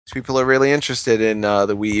People are really interested in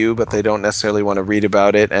the Wii U, but they don't necessarily want to read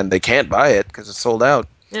about it, and they can't buy it because it's sold out.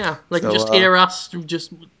 Yeah, they can So, just hear us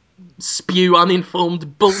just spew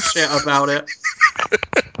uninformed bullshit about it.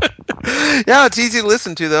 yeah, it's easy to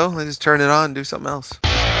listen to, though. I just turn it on and do something else.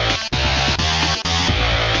 Yeah,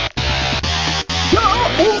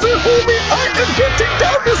 homie, I am getting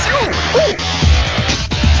down with you. Oh.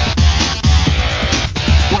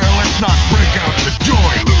 Well, let's not break out the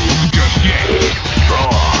joy loom just yet.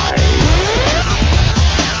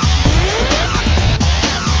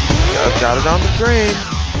 Got it on the brain.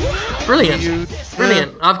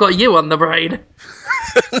 Brilliant. I've got you on the brain.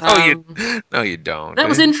 No, you don't. That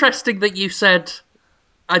was interesting that you said.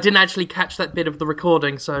 I didn't actually catch that bit of the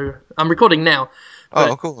recording, so I'm recording now.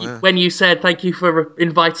 But Oh, cool. Yeah. when you said thank you for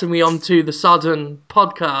inviting me onto the Sudden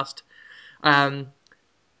podcast, I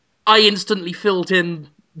instantly filled in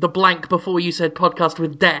the blank before you said podcast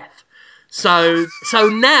with death. So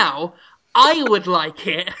now I would like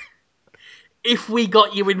it if we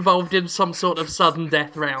got you involved in some sort of sudden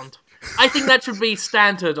death round. I think that should be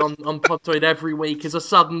standard on Podtoid every week, is a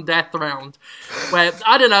sudden death round. Where,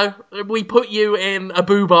 I don't know, we put you in a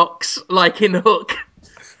boo box, like in Hook.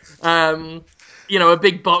 A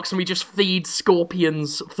big box, and we just feed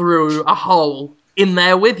scorpions through a hole in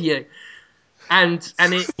there with you. And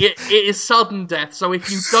it is sudden death, so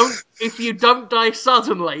if you don't die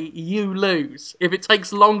suddenly, you lose. If it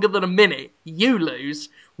takes longer than a minute, you lose.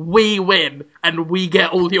 We win, and we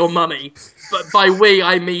get all your money. But by we,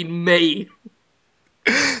 I mean me.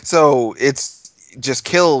 So it's just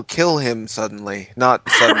kill him suddenly, not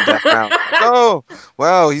sudden death round. Like, oh,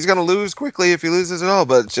 well, he's gonna lose quickly if he loses at all,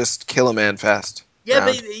 but just kill a man fast.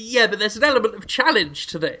 Round. But there's an element of challenge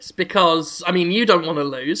to this because you don't want to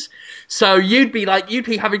lose, so you'd be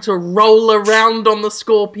having to roll around on the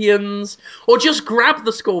scorpions or just grab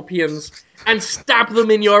the scorpions and stab them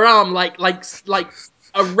in your arm like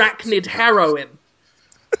arachnid heroin.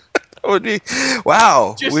 That would be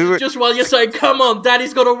wow. Just while you're saying, "Come on,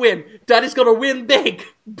 Daddy's got to win. Daddy's got to win big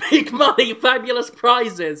money, fabulous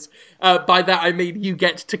prizes." By that I mean you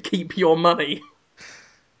get to keep your money.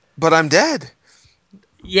 But I'm dead.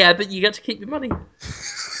 Yeah, but you get to keep your money.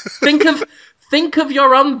 Think of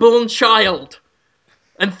your unborn child,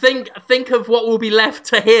 and think of what will be left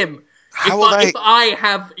to him How will if I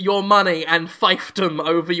have your money and fiefdom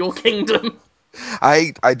over your kingdom.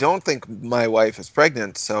 I don't think my wife is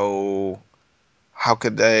pregnant, so how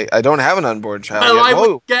could they? I don't have an unborn child Well, yet. I would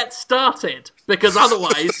Whoa! get started because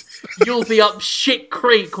otherwise you'll be up shit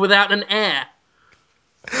creek without an heir.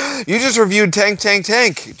 You just reviewed Tank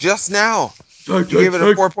just now. Tank, You gave it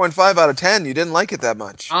a tank. 4.5 out of 10. You didn't like it that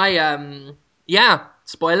much. Yeah,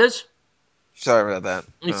 spoilers. Sorry about that.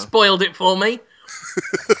 You spoiled it for me.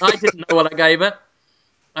 I didn't know what I gave it.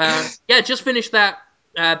 Just finished that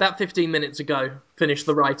about 15 minutes ago. Finished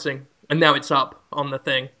the writing, and now it's up on the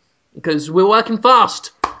thing because we're working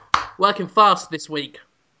fast this week.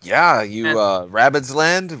 Yeah, you Rabbids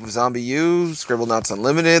Land, Zombie U, Scribblenauts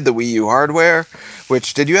Unlimited, the Wii U hardware.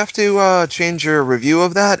 Which did you have to change your review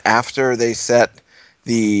of that after they set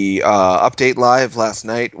the update live last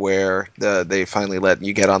night, where they finally let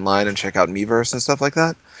you get online and check out Miiverse and stuff like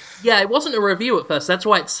that? Yeah, it wasn't a review at first. That's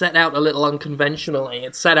why it's set out a little unconventionally.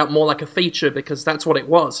 It's set out more like a feature because that's what it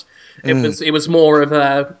was. It was more of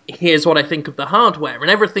a here's what I think of the hardware, and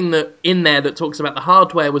everything that in there that talks about the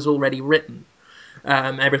hardware was already written.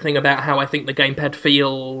 Everything about how I think the gamepad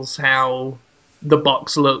feels, how the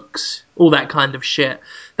box looks, all that kind of shit.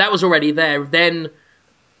 That was already there. Then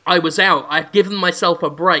I was out. I've given myself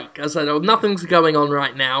a break. I said, "Oh, nothing's going on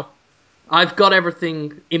right now. I've got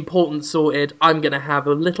everything important sorted. I'm going to have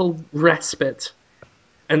a little respite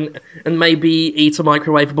and maybe eat a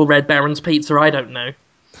microwavable Red Baron's pizza. I don't know."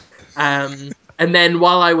 And then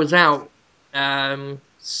while I was out,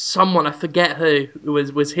 someone, I forget who,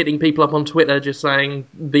 was hitting people up on Twitter just saying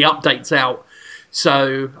the update's out.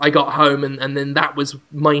 So I got home, and then that was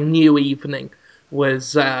my new evening,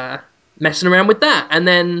 was messing around with that. And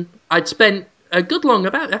then I'd spent a good long,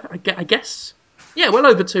 I guess, well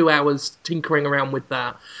over 2 hours tinkering around with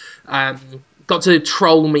that. Got to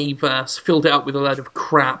troll Miiverse, filled it up with a load of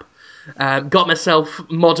crap. Got myself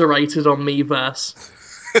moderated on Miiverse.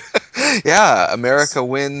 Yeah, America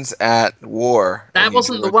wins at war. That And you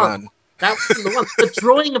wasn't drew the a one. gun. That wasn't the one. The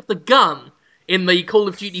drawing of the gun in the Call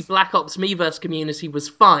of Duty Black Ops Miiverse community was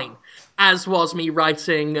fine, as was me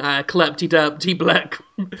writing Clerpty Derpty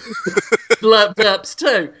Blurp Derps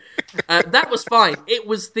too. That was fine. It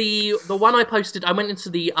was the one I posted. I went into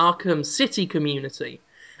the Arkham City community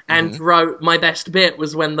and wrote, my best bit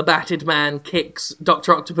was when the batted man kicks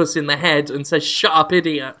Dr. Octopus in the head and says, "Shut up,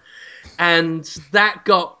 idiot." And that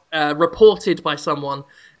got reported by someone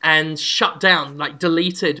and shut down, like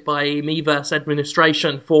deleted by Miiverse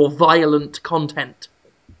administration for violent content.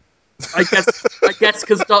 I guess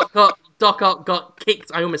because Doc Ock got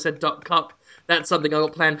kicked. I almost said Doc Cock. That's something I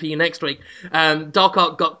got planned for you next week. Doc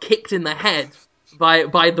Ock got kicked in the head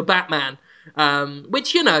by the Batman.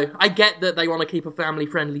 Which, I get that they want to keep a family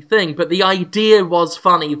friendly thing, but the idea was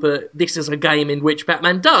funny that this is a game in which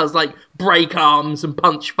Batman does, like, break arms and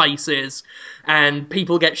punch faces, and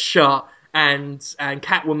people get shot, and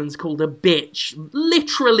Catwoman's called a bitch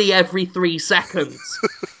literally every 3 seconds.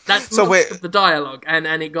 That's So wait, most of the dialogue, and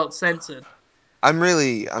it got censored. I'm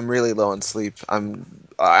really low on sleep.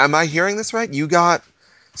 Am I hearing this right? You got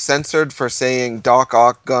censored for saying Doc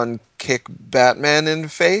Ock gun kick Batman in the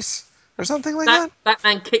face or something like That that?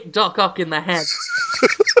 Batman kicked Doc Ock in the head,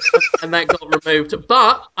 and that got removed.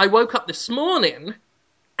 But I woke up this morning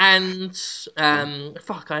and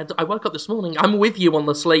I woke up this morning. I'm with you on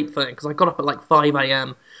the sleep thing because I got up at like 5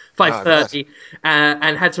 a.m., five Oh, I bet. thirty,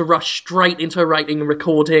 and had to rush straight into writing,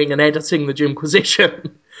 recording, and editing the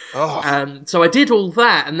Jimquisition. Oh, So I did all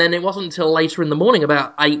that, and then it wasn't until later in the morning,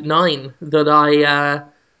 about 8, 9, that I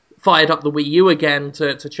fired up the Wii U again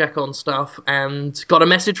to check on stuff, and got a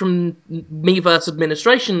message from Miiverse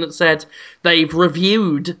administration that said they've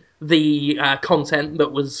reviewed the content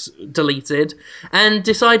that was deleted and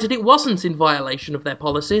decided it wasn't in violation of their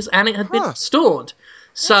policies and it had been huh. restored.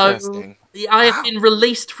 So Interesting. I have Wow. been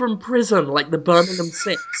released from prison like the Birmingham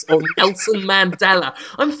Six or Nelson Mandela.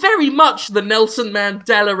 I'm very much the Nelson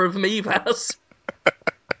Mandela of Miiverse.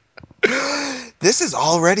 This is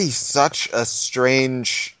already such a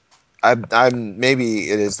strange. I'm maybe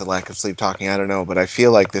it is the lack of sleep talking. I don't know, but I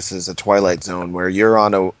feel like this is a Twilight Zone where you're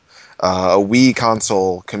on a Wii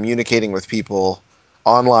console communicating with people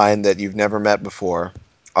online that you've never met before,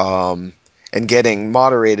 um, and getting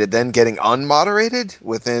moderated, then getting unmoderated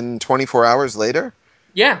within 24 hours later.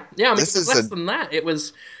 Yeah, yeah. I mean, it This was is less a than that. It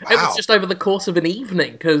was wow. just over the course of an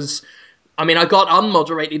evening because, I mean, I got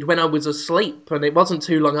unmoderated when I was asleep, and it wasn't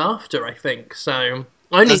too long after. I think so.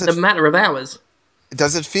 Only Does in a it matter of hours.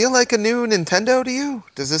 does it feel like a new Nintendo to you?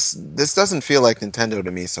 Does this doesn't feel like Nintendo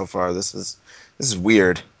to me so far. This is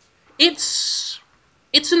weird. It's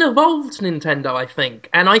it's an evolved Nintendo, I think,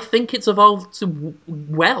 and I think it's evolved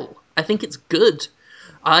well. I think it's good.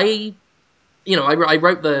 I I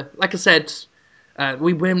wrote like I said,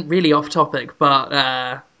 we went really off topic, but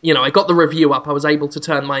I got the review up. I was able to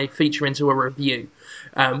turn my feature into a review,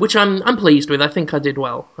 which I'm pleased with. I think I did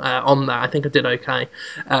well on that. I think I did okay,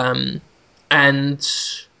 and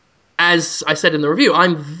as I said in the review,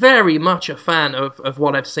 I'm very much a fan of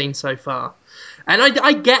what I've seen so far. And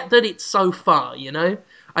I get that it's so far,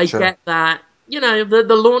 I Sure. get that,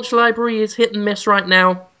 the launch library is hit and miss right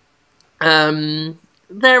now.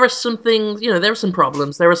 There are some things, there are some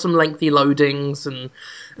problems. There are some lengthy loadings,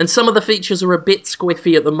 and some of the features are a bit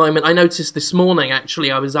squiffy at the moment. I noticed this morning,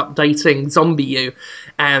 actually, I was updating Zombie U,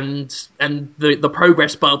 and the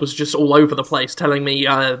progress bar was just all over the place, telling me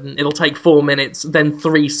it'll take 4 minutes, then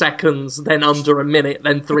 3 seconds, then under a minute,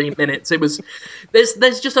 then 3 minutes.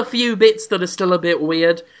 There's just a few bits that are still a bit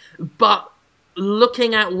weird, but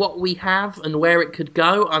looking at what we have and where it could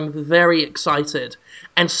go, I'm very excited.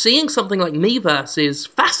 And seeing something like Miiverse is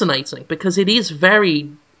fascinating because it is very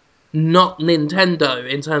not Nintendo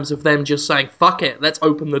in terms of them just saying, fuck it, let's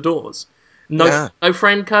open the doors. No, Yeah. no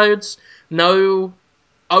friend codes, no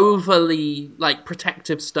overly like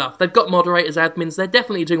protective stuff. They've got moderators, admins, they're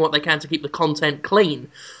definitely doing what they can to keep the content clean,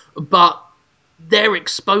 but they're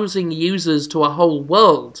exposing users to a whole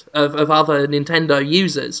world of other Nintendo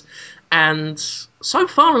users. And so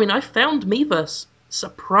far, I mean, I found Miiverse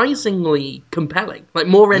surprisingly compelling, like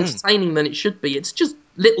more Mm. entertaining than it should be. It's just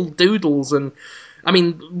little doodles and, I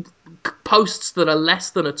mean, posts that are less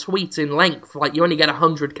than a tweet in length, like you only get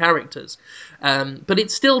 100 characters. But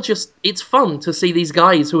it's still just, it's fun to see these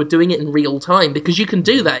guys who are doing it in real time because you can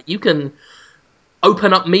do that. You can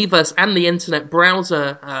open up Miiverse and the internet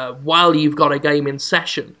browser while you've got a game in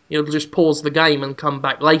session. You'll just pause the game and come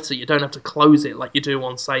back later. You don't have to close it like you do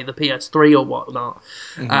on, say, the PS3 or whatnot.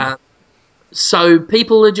 Hmm. So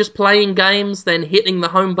people are just playing games, then hitting the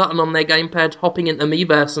home button on their gamepad, hopping into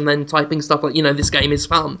Miiverse, and then typing stuff like, this game is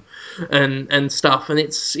fun, and stuff. And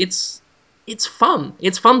it's fun.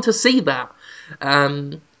 It's fun to see that.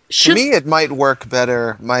 To Should me, it might work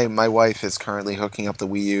better. My wife is currently hooking up the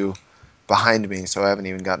Wii U behind me, so I haven't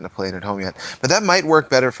even gotten to play it at home yet. But that might work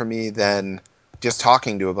better for me than just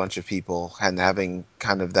talking to a bunch of people and having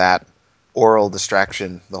kind of that oral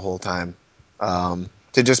distraction the whole time.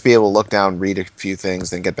 to just be able to look down, read a few things,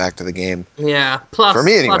 then get back to the game. Yeah. For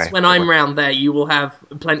me, Plus, anyway. when I'm round there, you will have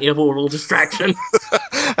plenty of oral distraction.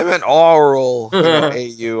 I meant oral,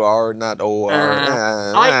 A-U-R, not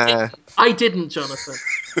O-R. I didn't, Jonathan.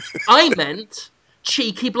 I meant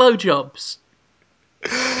cheeky blowjobs.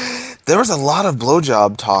 There was a lot of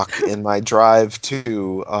blowjob talk in my drive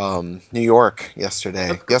to New York yesterday.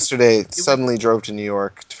 Of course, Yesterday, you went. suddenly drove to New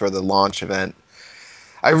York for the launch event.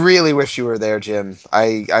 I really wish you were there, Jim.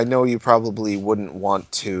 I know you probably wouldn't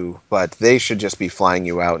want to, but they should just be flying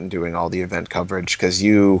you out and doing all the event coverage because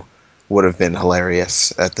you would have been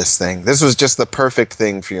hilarious at this thing. This was just the perfect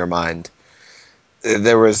thing for your mind.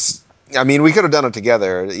 There was, I mean, we could have done it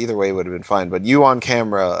together. Either way would have been fine, but you on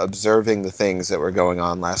camera observing the things that were going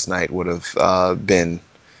on last night would have been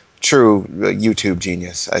true YouTube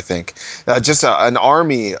genius, I think. Just an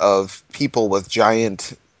army of people with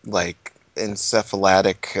giant, like,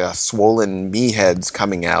 encephalitic, swollen me heads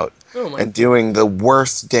coming out Oh my and god. doing the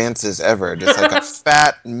worst dances ever. Just like a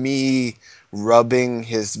fat me rubbing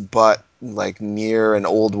his butt like near an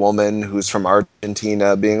old woman who's from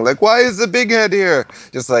Argentina, being like, "Why is the big head here?"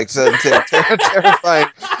 Just like terrifying.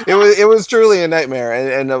 It was truly a nightmare,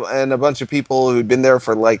 and a bunch of people who'd been there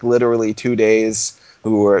for like literally 2 days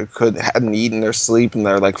who hadn't eaten or sleep, and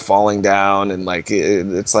they're like falling down, and like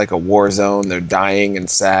it's like a war zone. They're dying and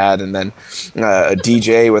sad, and then a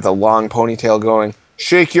DJ with a long ponytail going,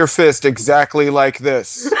 "Shake your fist exactly like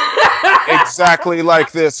this." Exactly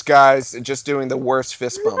like this, guys. Just doing the worst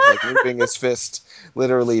fist bump, like moving his fist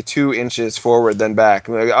literally 2 inches forward, then back.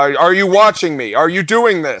 Like, are you watching me? Are you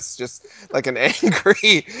doing this? Just like an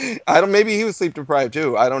angry. I don't. Maybe he was sleep deprived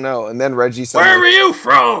too. I don't know. And then Reggie Where suddenly. are you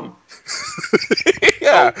from?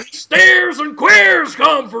 Yeah. Only stares and queers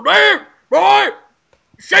come from there, boy.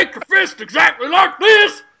 Shake your fist exactly like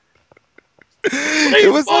this. It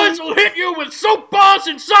These was. boys will hit you with soap bars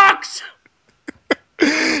and socks.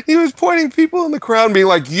 He was pointing people in the crowd and being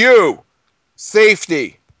like, "You,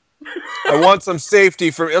 safety. I want some safety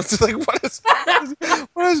from." It's just like,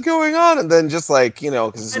 what is going on? And then just like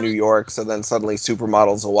because it's New And York, so then suddenly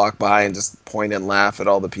supermodels will walk by and just point and laugh at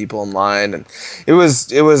all the people in line, and it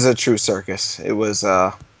was a true circus. It was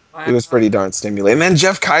pretty darn stimulating. And then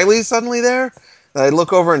Jeff Kiley's suddenly there. And I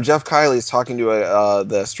look over and Jeff Kiley's talking to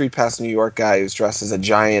the Street Pass New York guy who's dressed as a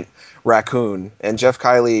giant raccoon. And Jeff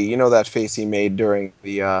Kiley, you know that face he made during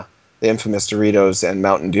the infamous Doritos and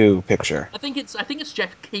Mountain Dew picture. I think it's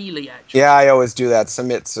Jeff Keighley actually. Yeah, I always do that.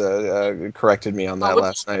 Sumit's corrected me on Oh, that well,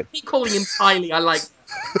 last night. keep calling him Kylie. I like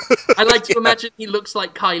that. I like to Yeah. imagine he looks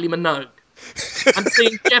like Kylie Minogue. I'm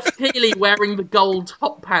seeing Jeff Keighley wearing the gold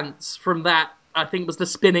hot pants from that. I think was the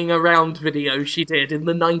spinning around video she did in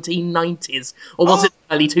the 1990s, or was Oh, it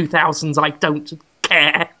early 2000s? I don't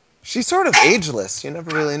care. she's sort of ageless. You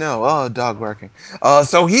never really know. Oh, dog barking.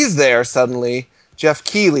 So he's there suddenly. Jeff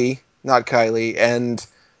Keighley, not Kylie, and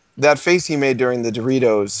that face he made during the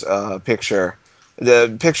Doritos picture.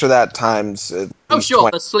 The picture that times at Oh, least sure,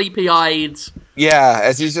 20. the sleepy-eyed. Yeah,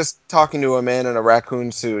 as he's just talking to a man in a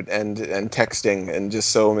raccoon suit and texting and just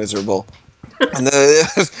so miserable. And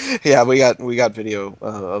yeah, we got video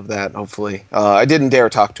of that. Hopefully, I didn't dare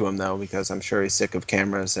talk to him though because I'm sure he's sick of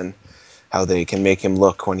cameras and how they can make him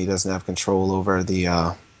look when he doesn't have control over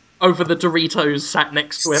the. Over the Doritos sat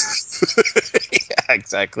next to him. Yeah,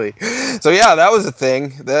 exactly. So yeah, that was a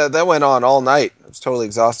thing that went on all night. I was totally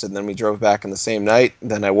exhausted. And then we drove back in the same night.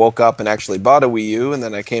 Then I woke up and actually bought a Wii U, and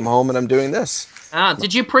then I came home and I'm doing this.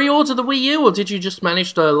 Did you pre-order the Wii U, or did you just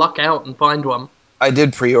manage to luck out and find one? I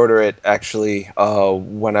did pre-order it actually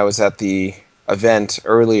when I was at the event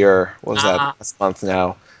earlier. What was that, Ah, last month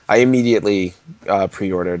now? I immediately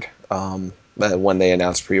pre-ordered when they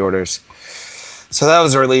announced pre-orders. So that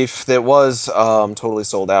was a relief. That was totally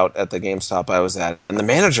sold out at the GameStop I was at, and the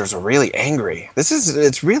managers were really angry.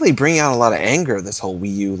 It's really bringing out a lot of anger. This whole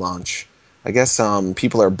Wii U launch. I guess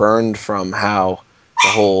people are burned from how the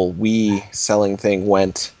whole Wii selling thing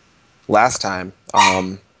went last time.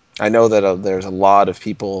 I know that there's a lot of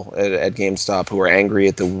people at GameStop who are angry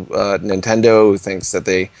at the Nintendo, who thinks that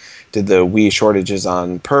they did the Wii shortages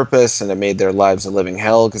on purpose and it made their lives a living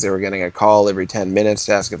hell because they were getting a call every 10 minutes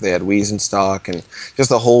to ask if they had Wii's in stock. And just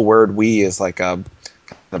the whole word Wii is like a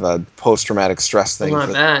kind of a post-traumatic stress thing I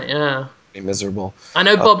for bet, yeah. them. Miserable. I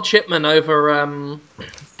know Bob Chipman over,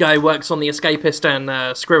 guy who works on the Escapist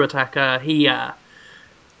and Screw Attack, he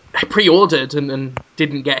pre-ordered and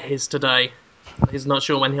didn't get his today. He's not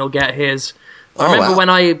sure when he'll get his. I Oh, remember wow. when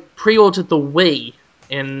I pre-ordered the Wii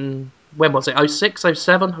in, when was it, 06,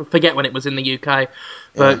 07? I forget when it was in the UK. Yeah.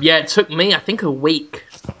 But yeah, it took me, I think, a week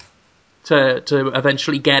to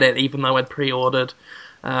eventually get it, even though I'd pre-ordered.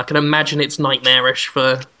 I can imagine it's nightmarish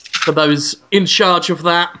for those in charge of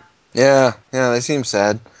that. Yeah, they seem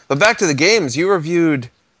sad. But back to the games, you reviewed.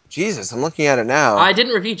 Jesus, I'm looking at it now. I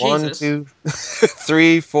didn't review One, Jesus. two,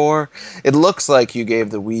 three, four. It looks like you gave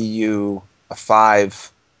the Wii U a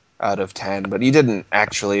 5 out of 10, but you didn't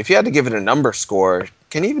actually. If you had to give it a number score,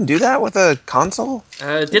 can you even do that with a console?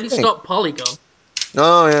 Just Didn't think. stop Polygon.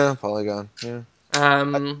 Oh yeah, Polygon. Yeah.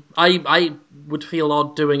 I would feel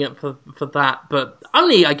odd doing it for that, but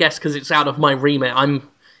only I guess because it's out of my remit.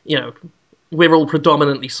 You know, we're all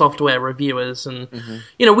predominantly software reviewers, and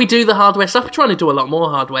Mm-hmm. we do the hardware stuff. We're trying to do a lot more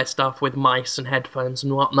hardware stuff with mice and headphones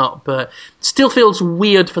and whatnot, but it still feels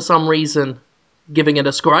weird for some reason giving it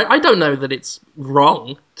a score. I don't know that it's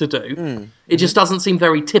wrong to do. Mm-hmm. It just doesn't seem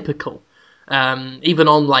very typical. Even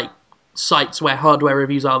on like sites where hardware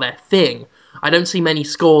reviews are their thing, I don't see many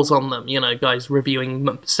scores on them. Guys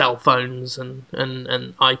reviewing cell phones and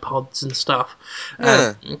iPods and stuff.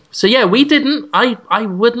 Yeah. So yeah, we didn't. I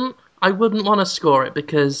wouldn't want to score it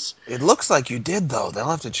because It looks like you did though. They'll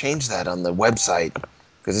have to change that on the website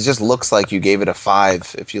because it just looks like you gave it a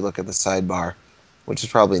 5 if you look at the sidebar, which is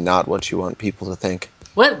probably not what you want people to think.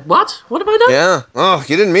 what have I done? Yeah. Oh,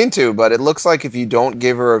 you didn't mean to, but it looks like if you don't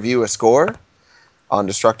give a review a score on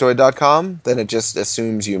Destructoid.com, then it just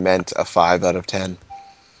assumes you meant a 5 out of 10.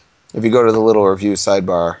 If you go to the little review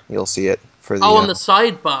sidebar, you'll see it for Oh, the. on the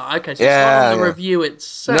sidebar. Okay, so it's not on Yeah, the yeah. review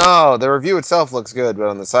itself. No, the review itself looks good, but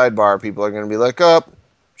on the sidebar, people are going to be like, "Oh,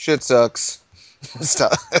 shit sucks."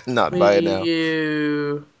 Stop. Not buy it now.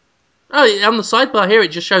 Review. Oh, yeah, on the sidebar here, it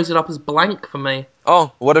just shows it up as blank for me.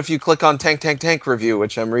 Oh, what if you click on Tank review,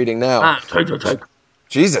 which I'm reading now? Take.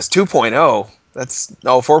 Jesus, 2.0. That's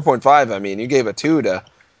 4.5. I mean, you gave a 2 to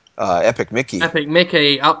Epic Mickey. Epic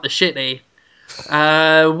Mickey up the shitty.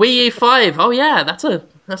 Wii U 5. Oh yeah, that's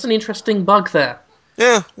an interesting bug there.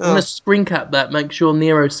 Yeah. I'm gonna screen cap that. Make sure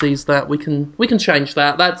Nero sees that. We can change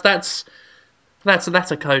that.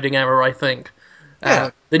 That's a coding error, I think.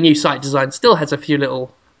 Yeah. The new site design still has a few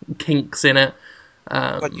little kinks in it.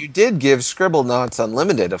 But you did give Scribble Knots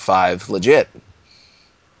Unlimited a 5, legit.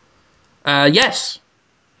 Yes,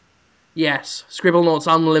 yes.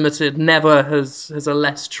 Scribblenauts Unlimited never has a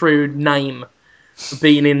less true name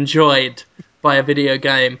been enjoyed by a video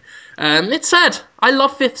game. It's sad. I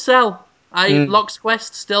love Fifth Cell. Mm. Lock's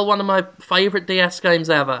Quest still one of my favourite DS games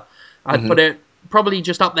ever. I'd Hmm. put it probably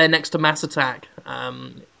just up there next to Mass Attack.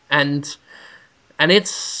 And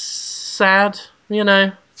it's sad, you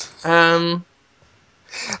know. Um,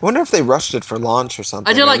 I wonder if they rushed it for launch or I do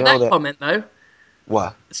something. I like know that that. comment though.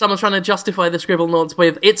 What? Someone's trying to justify the Scribblenauts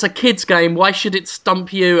with it's a kids game. Why should it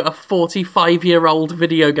stump you, a 45-year-old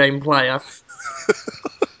video game player?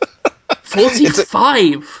 It's a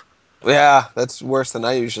 45. Yeah, that's worse than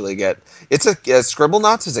I usually get. It's Scribble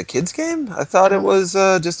Knots is a kids game. I thought it was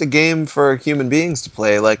just a game for human beings to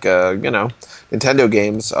play. Like Nintendo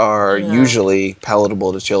games are Yeah. usually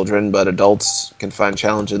palatable to children, but adults can find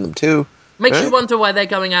challenge in them too. Makes you Right? wonder why they're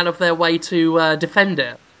going out of their way to defend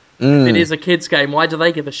it. If it Mm. is a kids game, why do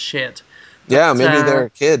they give a shit? Yeah, But maybe they're a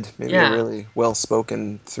kid. Maybe a yeah, really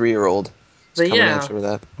well-spoken 3-year-old is but coming at yeah, you with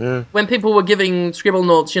that. Yeah. when people were giving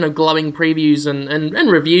Scribblenauts, glowing previews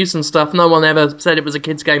and reviews and stuff, no one ever said it was a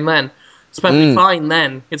kids game then. It's perfectly Mm. fine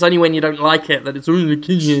then. It's only when you don't like it that it's a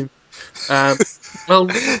kids game. Um, well,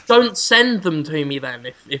 don't send them to me then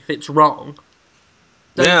if it's wrong.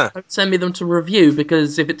 Don't, Yeah. don't send me them to review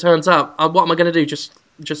because if it turns up, what am I going to do? Just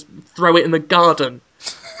throw it in the garden?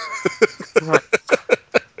 Right.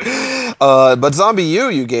 But Zombie U,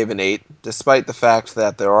 you gave an 8, despite the fact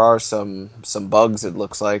that there are some bugs. It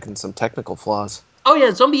looks like and some technical flaws. Oh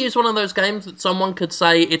yeah, Zombie is one of those games that someone could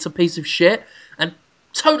say it's a piece of shit and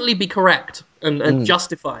totally be correct and Mm.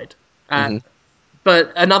 justified. Hmm.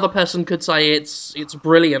 But another person could say it's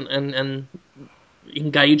brilliant and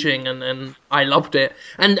engaging and I loved it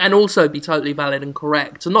and also be totally valid and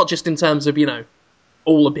correct. And not just in terms of,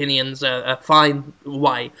 all opinions are fine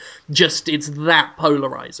way, just it's that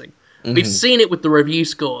polarizing. We've Hmm. seen it with the review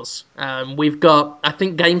scores. We've got, I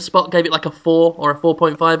think GameSpot gave it like a 4 or a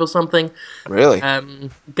 4.5 or something. Really?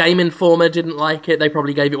 Game Informer didn't like it. They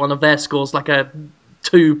probably gave it one of their scores, like a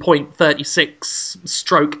 2.36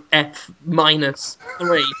 stroke F minus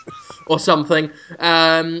 3 or something.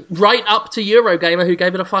 Right up to Eurogamer, who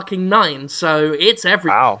gave it a fucking 9. So it's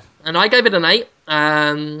everywhere. Wow. And I gave it an 8,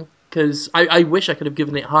 because I wish I could have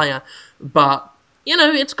given it higher. But,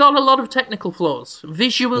 it's got a lot of technical flaws.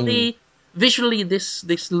 Mm. Visually,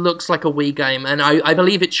 this looks like a Wii game, and I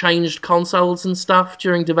believe it changed consoles and stuff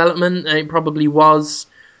during development. It probably was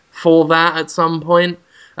for that at some point.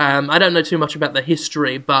 I don't know too much about the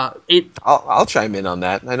history, but I'll chime in on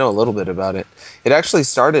that. I know a little bit about it. It actually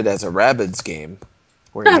started as a Rabbids game,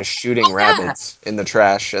 where you're just shooting oh yeah, rabbits in the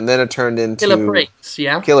trash, and then it turned Killer into Freaks,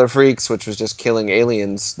 yeah, Killer Freaks, which was just killing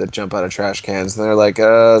aliens that jump out of trash cans. And they're like,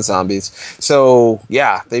 zombies. So,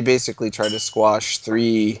 yeah, they basically tried to squash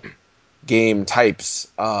three game types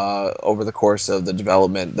over the course of the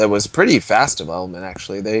development. That was pretty fast development,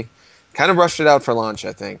 actually. They kind of rushed it out for launch,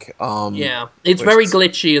 I think. yeah. It's Which very is,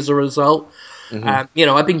 glitchy as a result. mhm.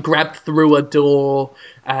 I've been grabbed through a door.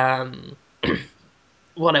 Um,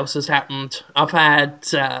 what else has happened? I've had,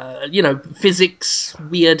 physics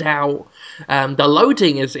weird out. The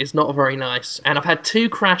loading is not very nice, and I've had two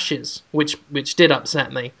crashes, which did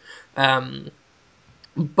upset me. Um,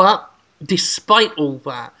 but despite all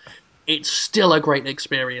that, it's still a great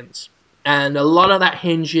experience, and a lot of that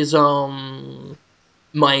hinges on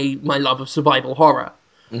my love of survival horror.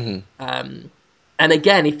 Mhm. And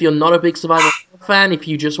again, if you're not a big survival horror fan, if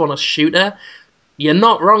you just want a shooter, you're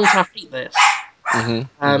not wrong to hate this. Mhm.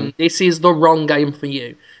 Mhm. This is the wrong game for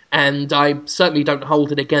you. And I certainly don't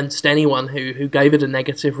hold it against anyone who gave it a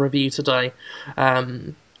negative review today.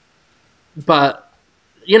 Um, but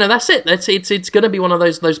that's it. It's going to be one of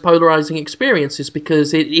those polarizing experiences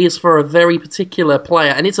because it is for a very particular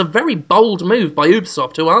player, and it's a very bold move by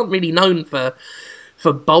Ubisoft, who aren't really known for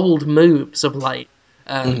bold moves of late.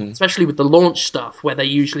 Mhm. Especially with the launch stuff, where they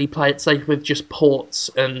usually play it safe with just ports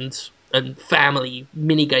and family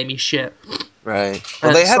minigamey shit. Right.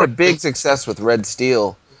 Well, they had a Sorry, big success with Red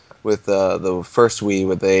Steel, with the first Wii.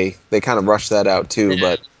 Where they kind of rushed that out too,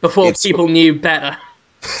 but before it's people knew better.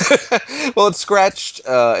 well, it scratched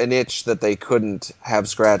an itch that they couldn't have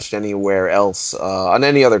scratched anywhere else on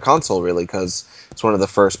any other console, really, because it's one of the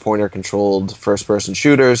first pointer-controlled first-person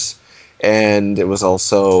shooters, and it was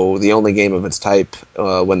also the only game of its type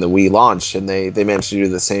when the Wii launched, and they managed to do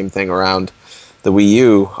the same thing around the Wii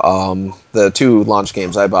U. The two launch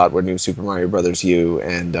games I bought were New Super Mario Brothers U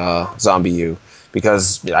and Zombie U,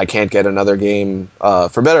 because I can't get another game.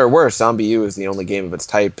 For better or worse, Zombie U is the only game of its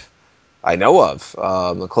type I know of.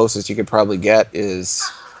 The closest you could probably get is,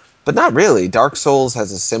 but not really. Dark Souls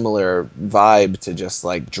has a similar vibe to just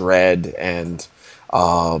like dread and,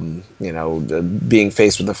 being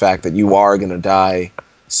faced with the fact that you are going to die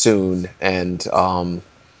soon and,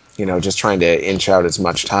 just trying to inch out as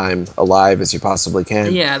much time alive as you possibly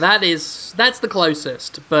can. Yeah, that's the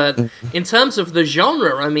closest. But in terms of the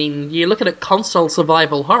genre, I mean, you're looking at console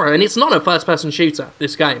survival horror, and it's not a first-person shooter.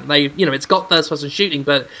 This game, it's got first-person shooting,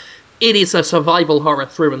 but it is a survival horror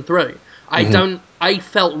through and through. Hmm. I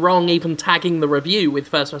felt wrong even tagging the review with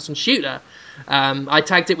first-person shooter. I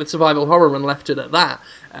tagged it with survival horror and left it at that.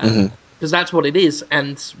 Hmm. Because that's what it is,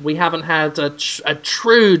 and we haven't had a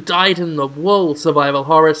true dyed-in-the-wool survival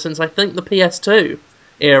horror since I think the PS2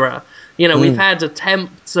 era. We've Mm. had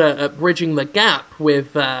attempts at bridging the gap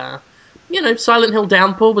with, Silent Hill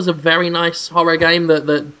Downpour was a very nice horror game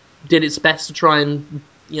that did its best to try and,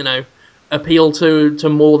 appeal to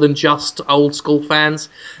more than just old school fans.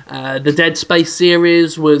 The Dead Space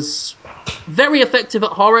series was very effective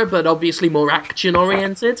at horror, but obviously more action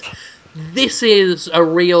oriented. This is a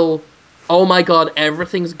real, oh my god,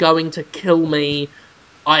 everything's going to kill me.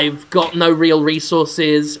 I've got no real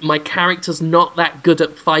resources. My character's not that good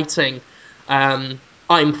at fighting.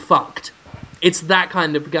 I'm fucked. It's that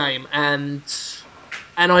kind of game, and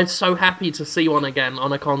I'm so happy to see one again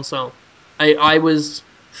on a console. I was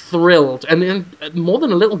thrilled, and more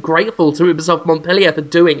than a little grateful to Ubisoft Montpellier for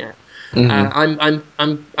doing it. Hmm.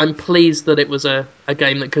 I'm pleased that it was a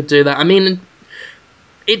game that could do that. I mean,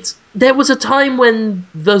 there was a time when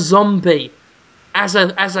the zombie as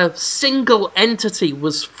a single entity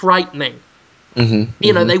was frightening. Hmm.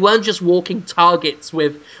 Hmm. They weren't just walking targets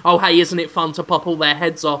with, oh, hey, isn't it fun to pop all their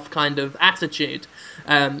heads off kind of attitude,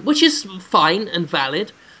 which is fine and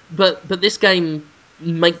valid, but this game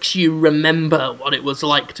makes you remember what it was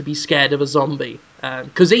like to be scared of a zombie,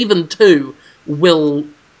 because even two will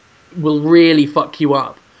really fuck you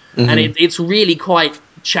up, and Hmm. it's really quite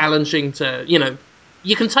challenging to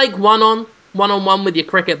you can take one on one with your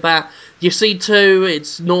cricket bat. You see two,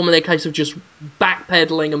 it's normally a case of just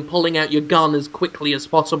backpedaling and pulling out your gun as quickly as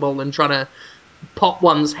possible and trying to pop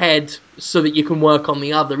one's head so that you can work on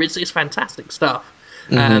the other. It's fantastic stuff,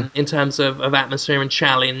 Hmm. in terms of atmosphere and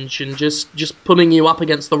challenge and just putting you up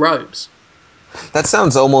against the ropes. That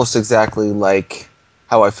sounds almost exactly like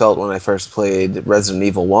how I felt when I first played Resident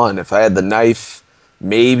Evil 1. If I had the knife,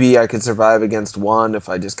 maybe I could survive against one if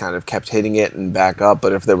I just kind of kept hitting it and back up.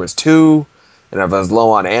 But if there was two, and if I was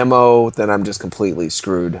low on ammo, then I'm just completely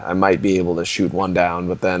screwed. I might be able to shoot one down,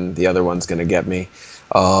 but then the other one's going to get me.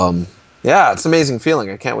 Um, Yeah, it's an amazing feeling.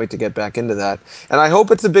 I can't wait to get back into that. And I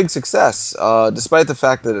hope it's a big success, despite the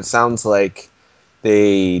fact that it sounds like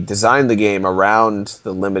they designed the game around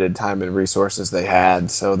the limited time and resources they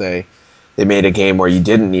had. So they made a game where you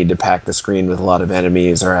didn't need to pack the screen with a lot of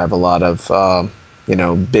enemies or have a lot of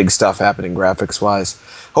big stuff happening graphics wise.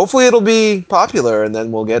 Hopefully, it'll be popular, and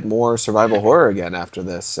then we'll get more survival horror again after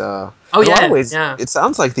this. Oh In a lot of yeah, ways, yeah. it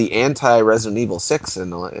sounds like the anti Resident Evil 6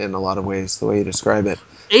 in a lot of ways, the way you describe it.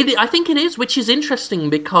 I think it is, which is interesting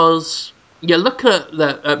because you look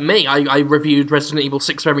at me. I reviewed Resident Evil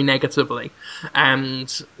 6 very negatively, and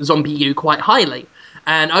Zombie U quite highly.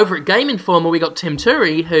 And over at Game Informer, we got Tim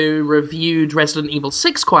Turi, who reviewed Resident Evil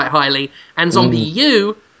 6 quite highly, and Zombie Mm,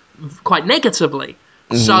 U quite negatively.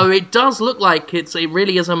 hmm. So it does look like it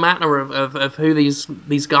really is a matter of who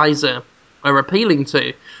these guys are appealing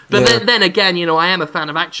to. But Yeah. then again, I am a fan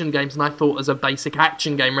of action games, and I thought as a basic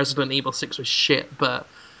action game, Resident Evil 6 was shit. But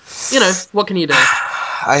what can you do?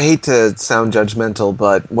 I hate to sound judgmental,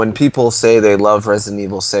 but when people say they love Resident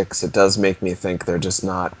Evil 6, it does make me think they're just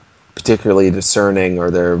not particularly discerning,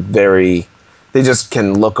 or they just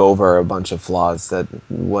can look over a bunch of flaws that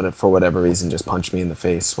for whatever reason just punch me in the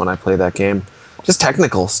face when I play that game. Just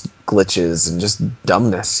technical glitches and just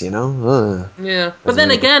dumbness, you know? Yeah, but then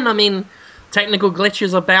Resident Evil. again, I mean, technical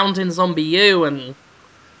glitches abound in Zombie U, and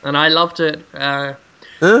I loved it. Yeah,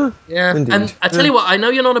 Indeed. and I tell you what, I know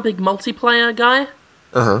you're not a big multiplayer guy,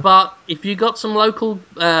 Uh-huh. but if you got some local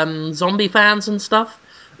zombie fans and stuff,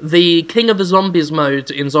 the King of the Zombies mode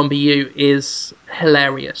in Zombie U is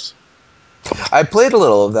hilarious. I played a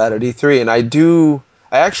little of that at E3, and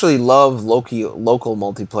I actually love local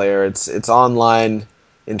multiplayer. It's online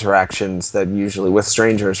interactions that usually with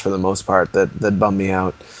strangers for the most part that bum me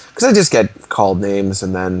out because I just get called names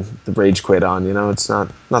and then the rage quit on. It's not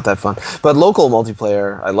that fun. But local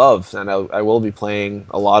multiplayer I love, and I will be playing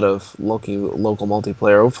a lot of local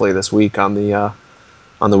multiplayer hopefully this week on the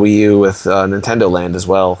Wii U with Nintendo Land as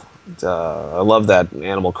well. I love that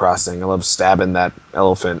Animal Crossing. I love stabbing that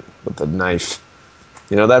elephant with the knife.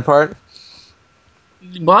 You know that part?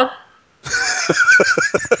 What?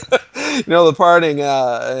 You know the part in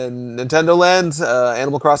Nintendo Land,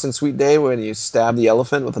 Animal Crossing Sweet Day, when you stab the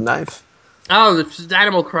elephant with a knife? Oh, it's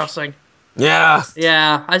Animal Crossing. Yeah.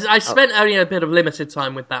 Yeah, I Oh, spent only a bit of limited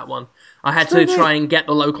time with that one. I had it's to pretty neat. try and get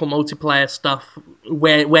the local multiplayer stuff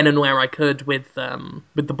when and where I could with the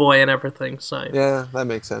boy and everything. So Yeah, that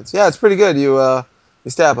makes sense. Yeah, it's pretty good. You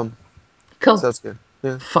stab him. So cool. that's good.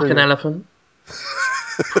 Yeah, pretty Fucking good. elephant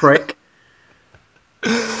prick.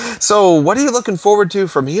 So, what are you looking forward to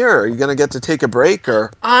from here? Are you gonna get to take a break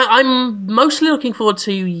or? I'm mostly looking forward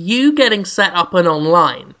to you getting set up and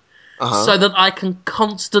online Uh huh. so that I can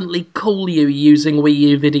constantly call you using Wii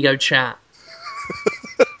U video chat.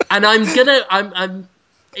 And I'm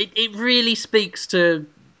it really speaks to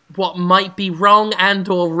what might be wrong and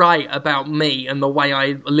or right about me and the way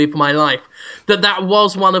I live my life. That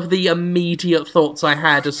was one of the immediate thoughts I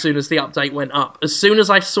had as soon as the update went up. As soon as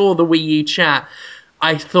I saw the Wii U chat,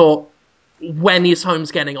 I thought, when is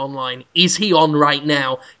Holmes getting online? Is he on right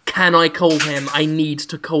now? Can I call him? I need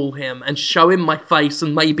to call him and show him my face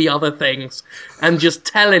and maybe other things and just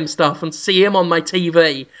tell him stuff and see him on my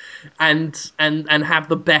TV and have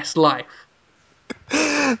the best life.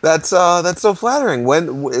 That's so flattering.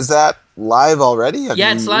 When is that live already? Have Yeah,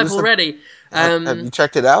 you it's live used it? already. Have you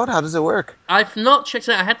checked it out? How does it work? I've not checked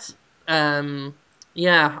it out.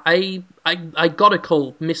 Yeah, I got a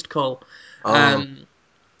call, missed call. Oh, Um,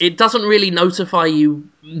 it doesn't really notify you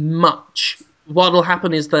much. What'll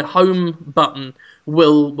happen is the home button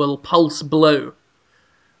will pulse blue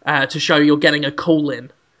to show you're getting a call in,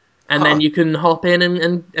 and then huh. you can hop in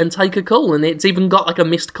and take a call, and it's even got like a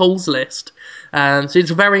missed calls list. So it's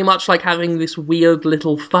very much like having this weird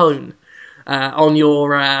little phone on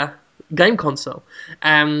your game console,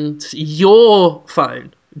 and your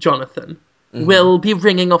phone, Jonathan, Hmm. will be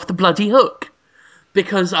ringing off the bloody hook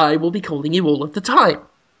because I will be calling you all of the time,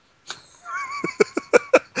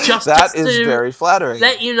 just That just is to very flattering.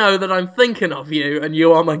 let you know that I'm thinking of you and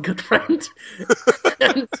you are my good friend.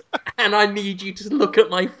 and, and I need you to look at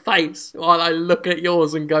my face while I look at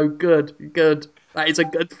yours and go, good, good. That is a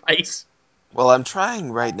good face. Well, I'm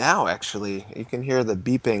trying right now, actually. You can hear the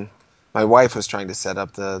beeping. My wife was trying to set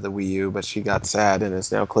up the Wii U, but she got sad and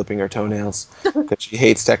is now clipping her toenails because she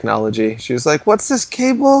hates technology. She was like, "What's this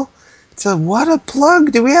cable? It's a what? A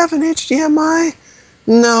plug? Do we have an HDMI?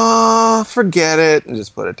 No, forget it," and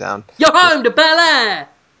just put it down. You're home to Bel Air!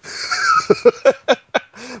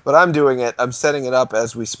 But I'm doing it. I'm setting it up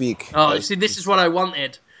as we speak. Oh, As see, this is what I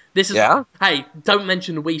wanted. This is. yeah. Hey, don't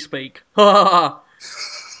mention We Speak. Ha ha ha.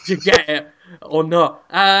 Did you get it or not?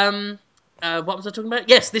 What was I talking about?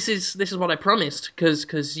 Yes, this is what I promised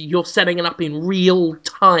because you're setting it up in real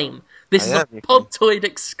time. This I is a am. You can. Podtoid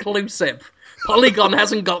exclusive. Polygon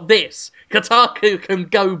hasn't got this. Kotaku can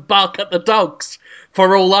go bark at the dogs.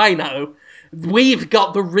 For all I know, we've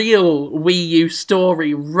got the real Wii U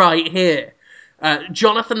story right here.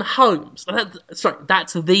 Jonathan Holmes,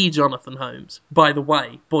 that's the Jonathan Holmes, by the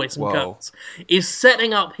way, boys and Whoa. girls, is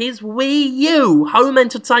setting up his Wii U home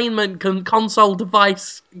entertainment console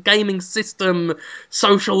device, gaming system,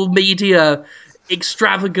 social media,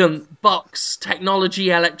 extravagant box, technology,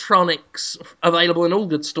 electronics, available in all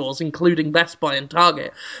good stores, including Best Buy and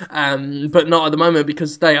Target, but not at the moment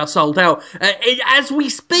because they are sold out. As we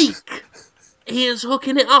speak, he is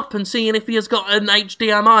hooking it up and seeing if he has got an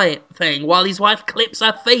HDMI thing while his wife clips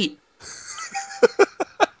her feet.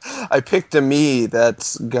 I picked a me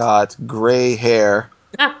that's got gray hair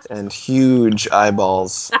and huge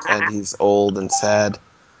eyeballs, and he's old and sad.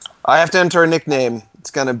 I have to enter a nickname.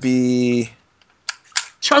 It's gonna be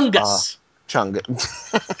Chungus. Chungus.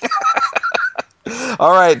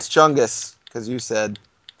 All right, it's Chungus, because you said.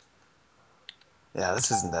 Yeah,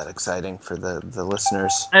 this isn't that exciting for the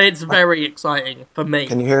listeners. It's very exciting for me.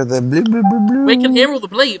 Can you hear the blue blue blue We can blue? hear all the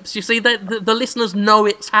bleeps. You see, the listeners know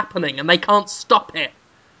it's happening and they can't stop it.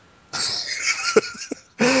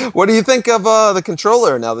 What do you think of the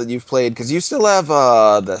controller now that you've played? Because you still have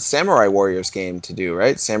the Samurai Warriors game to do,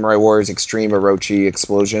 right? Samurai Warriors Extreme Orochi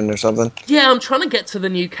Explosion or something? Yeah, I'm trying to get to the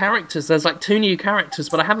new characters. There's like 2 new characters,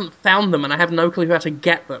 but I haven't found them and I have no clue how to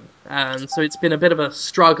get them. So it's been a bit of a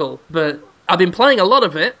struggle. But I've been playing a lot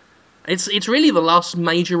of it. It's really the last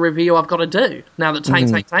major review I've got to do now that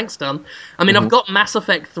Tank's done. I mean, I've got Mass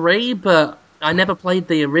Effect 3, but I never played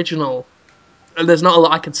the original. There's not a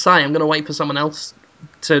lot I could say. I'm going to wait for someone else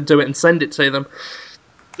to do it and send it to them.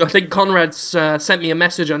 I think Conrad's sent me a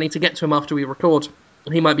message. I need to get to him after we record.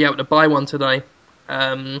 He might be able to buy one today.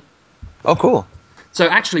 Um, Oh, cool. so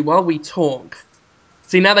actually, while we talk,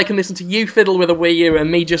 see now they can listen to you fiddle with a Wii U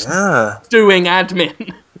and me just Ah. doing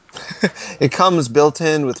admin. It comes built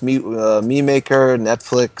in with Me Maker,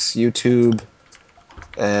 Netflix, YouTube,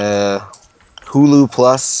 uh, Hulu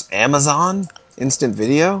Plus, Amazon, Instant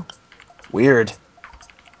Video. Weird.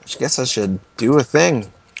 I guess I should do a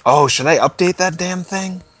thing. Oh, should I update that damn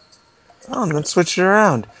thing? Oh, and then switch it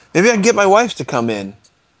around. Maybe I can get my wife to come in.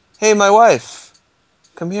 Hey, my wife.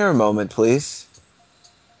 Come here a moment, please.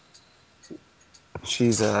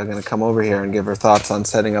 She's gonna come over here and give her thoughts on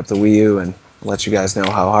setting up the Wii U and let you guys know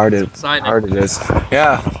how Exciting. hard it is.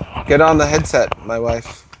 Yeah, get on the headset, my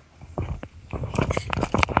wife.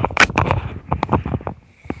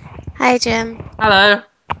 Hi, Jim. Hello.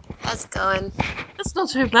 How's it going? It's not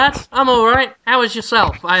too bad. I'm all right. How is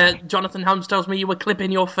yourself? Jonathan Holmes tells me you were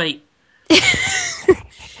clipping your feet.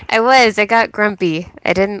 I got grumpy.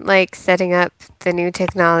 I didn't like setting up the new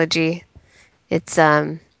technology. It's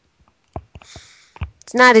it's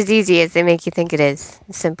not as easy as they make you think it is.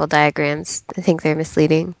 Simple diagrams. I think they're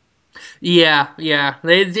misleading. Yeah.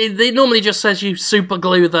 They normally just says you super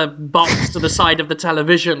glue the box to the side of the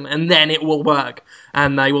television and then it will work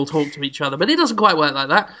and they will talk to each other. But it doesn't quite work like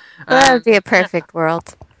that. Well, that would be a Yeah, perfect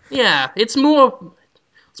world. yeah. It's more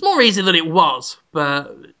easy than it was,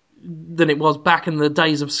 but than it was back in the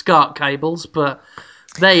days of SCART cables. But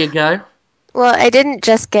there you go. Well, I didn't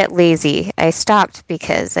just get lazy. I stopped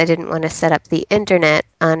because I didn't want to set up the internet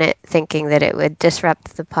on it thinking that it would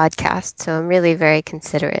disrupt the podcast. So I'm really very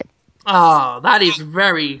considerate. Ah, that is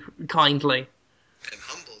very kindly. And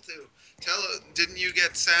humble too. Didn't you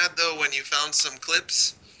get sad though when you found some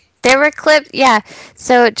clips? There were clips, yeah.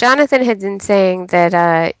 So Jonathan had been saying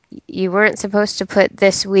that you weren't supposed to put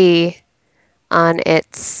this Wii on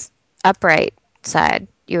its upright side.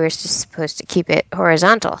 You were just supposed to keep it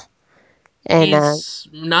horizontal. And He's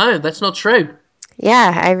no, that's not true.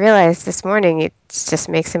 yeah, I realized this morning it just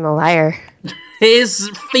makes him a liar. He's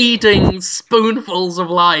feeding spoonfuls of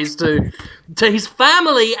lies to his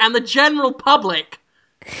family and the general public.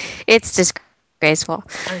 It's disgraceful.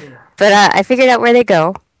 Oh, yeah. But I figured out where they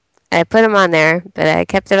go. I put them on there, but I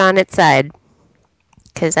kept it on its side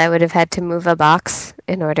because I would have had to move a box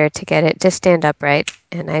in order to get it to stand upright,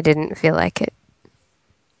 and I didn't feel like it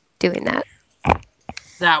doing that.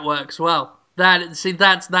 That works well.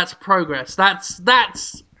 That's progress. That's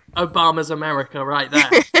Obama's America right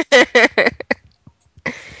there.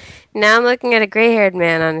 Now I'm looking at a gray-haired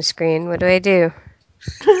man on the screen. What do I do?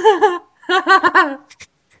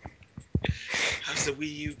 How's the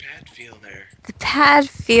Wii U pad feel there? The pad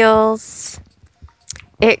feels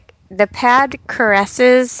it. The pad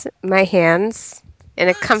caresses my hands in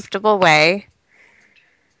a comfortable way.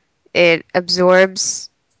 It absorbs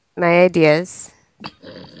my ideas.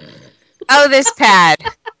 Oh, this pad.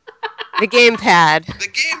 The gamepad. The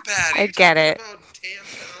gamepad. Are I you get talking it.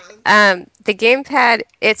 about tampons? The gamepad,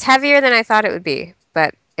 it's heavier than I thought it would be,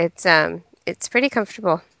 but it's pretty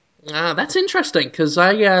comfortable. Ah, that's interesting because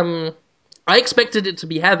I expected it to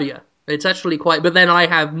be heavier. It's actually quite, but then I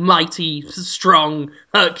have mighty, strong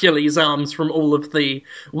Hercules arms from all of the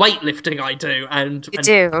weightlifting I do You and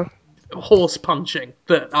do. horse punching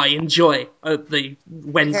that I enjoy at the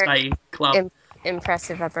Very Wednesday club. im-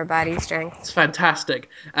 impressive upper body strength. It's fantastic.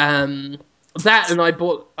 That and I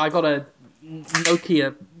got a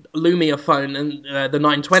Nokia Lumia phone and the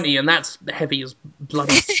 920, and that's heavy as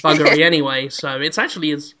bloody buggery anyway. So it's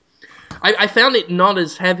actually as I found it not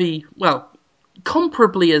as heavy. Well,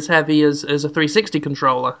 comparably as heavy as a 360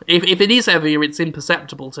 controller. If it is heavier, it's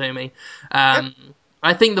imperceptible to me. Yep, Um,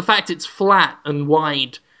 I think the fact it's flat and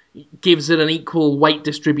wide gives it an equal weight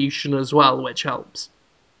distribution as well, which helps.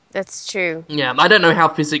 that's true. Yeah, I don't know how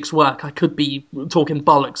physics work. I could be talking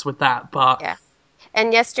bollocks with that, but Yeah.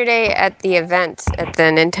 And yesterday at the event at the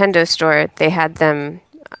Nintendo store, they had them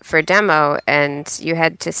for demo, and you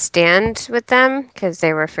had to stand with them because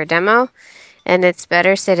they were for demo. And it's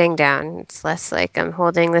better sitting down. It's less like I'm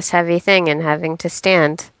holding this heavy thing and having to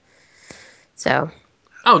stand. So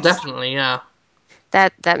oh, definitely, yeah.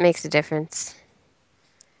 that makes a difference.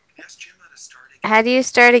 Ask Jim how to start a How game. do you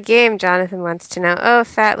start a game? Jonathan wants to know. Oh,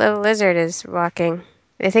 fat little lizard is walking.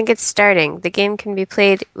 I think it's starting. The game can be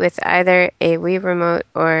played with either a Wii remote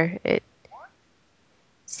or it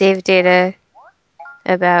save data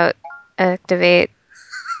about activate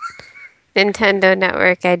Nintendo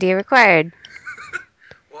Network ID required.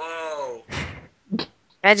 Whoa.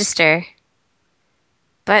 Register.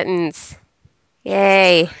 Buttons.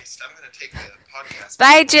 Yay. Christ, I'm gonna take the podcast.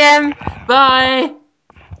 Bye, Jim. Bye.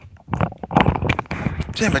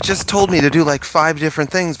 Jim, it just told me to do like 5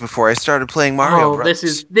 different things before I started playing Mario Oh, this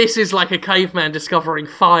Bros. is this is like a caveman discovering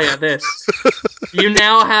fire. This you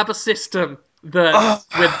now have a system that Oh,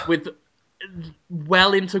 with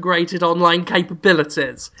well integrated online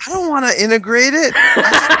capabilities. I don't want to integrate it.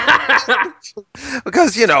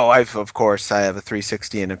 Because I've of course I have a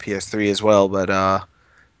 360 and a PS3 as well, but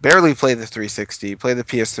barely play the 360. Play the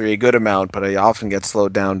PS3 a good amount, but I often get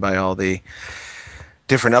slowed down by all the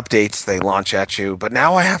different updates they launch at you. But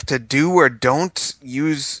now I have to do or don't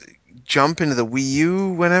use jump into the Wii U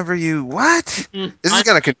whenever you what? This is I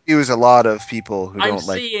going to confuse a lot of people who I'm don't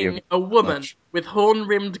like Wii U seeing a woman much. with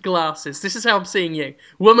horn-rimmed glasses. This is how I'm seeing you.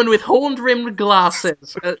 Woman with horn-rimmed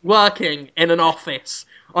glasses working in an office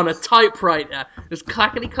on a typewriter. There's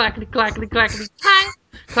clackety clackety clackety clackety tang,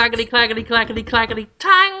 clackety clackety clackety clackety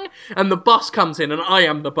tang, and the boss comes in, and I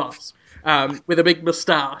am the boss. With a big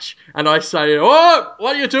moustache, and I say, "Oh,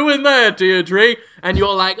 what are you doing there, Deirdre?" And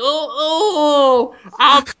you're like,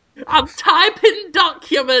 I'm typing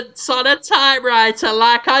documents on a typewriter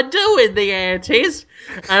like I do in the 80s.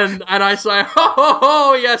 And I say,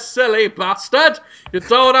 ho, you silly bastard. You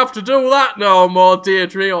don't have to do that no more,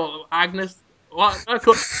 Deirdre or Agnes,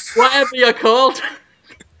 whatever you're called.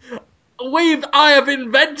 I have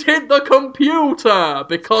invented the computer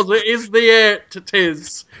because it is the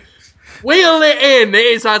 80s. Wheel it in. It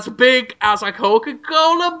is as big as a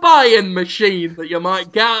Coca-Cola buying machine that you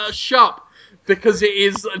might get at a shop because it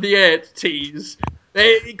is the 80s.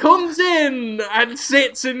 It comes in and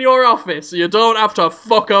sits in your office. You don't have to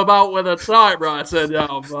fuck about with a typewriter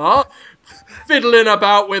no more. Fiddling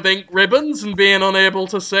about with ink ribbons and being unable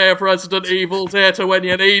to save Resident Evil data when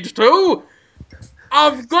you need to.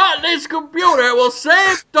 I've got this computer, it will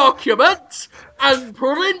save documents and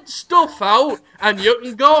print stuff out, and you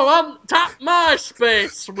can go on tap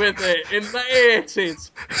MySpace with it in the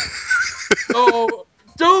 80s. So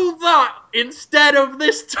do that instead of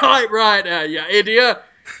this typewriter, you idiot.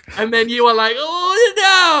 And then you were like, oh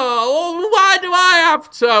no, why do I have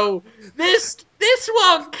to? This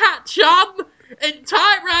won't catch on. And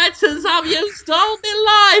typewriters I've used all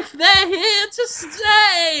my life. They're here to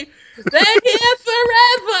stay. They're here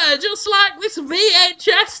forever. Just like this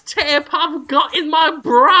VHS tape I've got in my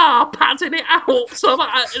bra, padding it out so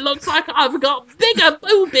that it looks like I've got bigger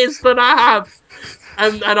boobies than I have.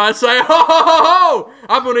 And I say, ho ho ho ho!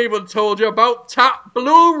 I haven't even told you about tap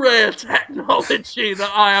Blu-ray technology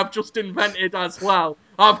that I have just invented as well.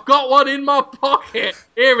 I've got one in my pocket.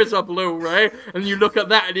 Here is a Blu-ray, and you look at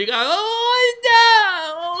that and you go, oh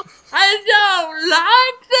no, I don't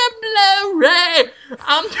like the Blu-ray.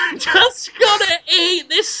 I'm just gonna eat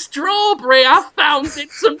this strawberry I found in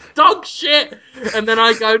some dog shit. And then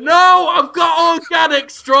I go, no, I've got organic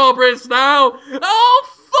strawberries now. Oh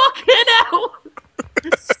fucking hell!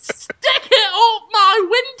 Stick it up my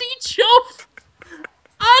windy chuff!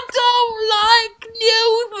 I don't like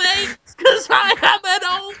new things Because I am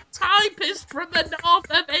an old typist from the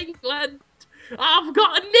north of England. I've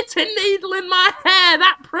got a knitting needle in my hair.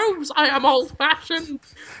 That proves I am old fashioned.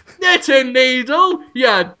 Knitting needle?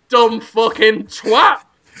 You dumb fucking twat.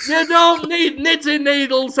 You don't need knitting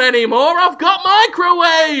needles anymore. I've got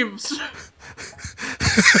microwaves.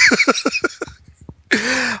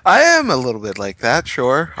 I am a little bit like that,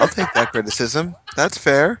 sure. I'll take that criticism. That's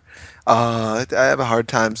fair. I have a hard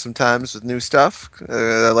time sometimes with new stuff.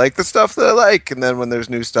 I like the stuff that I like, and then when there's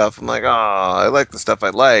new stuff, I'm like, oh, I like the stuff I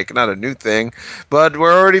like, not a new thing. But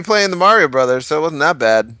we're already playing the Mario Brothers, so it wasn't that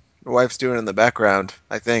bad. My wife's doing it in the background,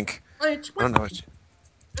 I think. It's I don't know.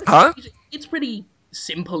 Huh? it's pretty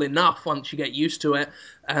simple enough once you get used to it.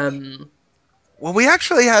 Um, Well, we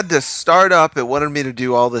actually had to start up. It wanted me to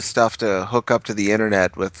do all this stuff to hook up to the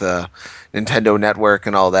internet with the Nintendo Network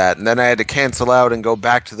and all that. And then I had to cancel out and go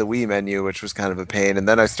back to the Wii menu, which was kind of a pain. And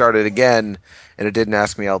then I started again, and it didn't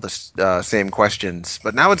ask me all the same questions.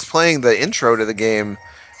 But now it's playing the intro to the game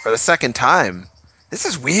for the second time. This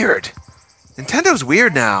is weird. Nintendo's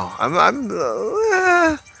weird now.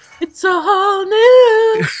 it's a whole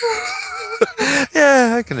new world.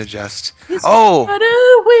 Yeah, I can adjust. He's Oh, got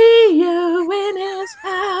a Wii U in his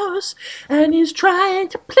house, and he's trying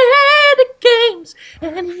to play the games,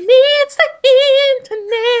 and he needs the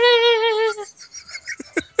internet.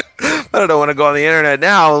 I don't want to go on the internet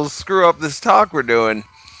now. It'll screw up this talk we're doing.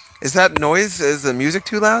 Is that noise? Is the music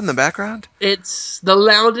too loud in the background? It's the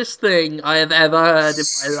loudest thing I have ever heard in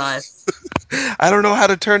my life. I don't know how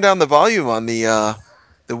to turn down the volume on the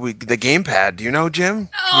gamepad. Do you know, Jim? Can you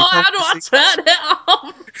Oh, tell me how do the I secret? turn it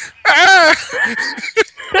off? Ah!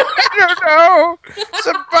 I don't know. It's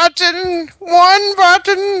a button. One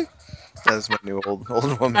button. That's my new old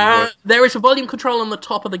woman voice. There is a volume control on the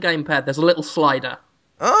top of the gamepad. There's a little slider.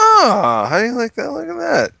 Ah, how do you like that? Look at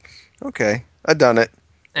that. Okay, I done it.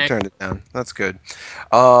 I turned Excellent. it down. That's good.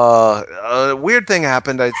 A weird thing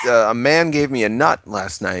happened. A man gave me a nut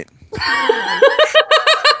last night.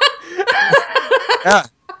 Yeah,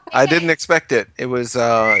 I didn't expect it.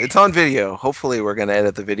 It's on video. Hopefully, we're gonna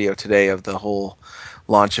edit the video today of the whole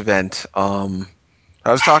launch event. I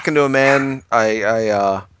was talking to a man.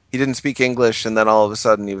 He didn't speak English, and then all of a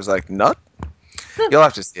sudden he was like, "Nut." You'll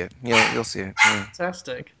have to see it. You'll see it. Yeah,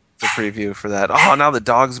 Fantastic. it's a preview for that. Oh, now the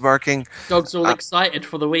dog's barking. Dog's all I, excited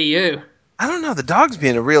for the Wii U. I don't know. The dog's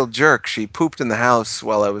being a real jerk. She pooped in the house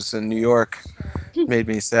while I was in New York. Made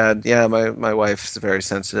me sad. Yeah, my wife's very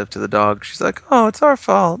sensitive to the dog. She's like, "Oh, it's our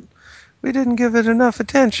fault. We didn't give it enough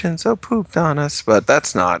attention, so it pooped on us." But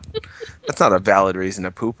that's not a valid reason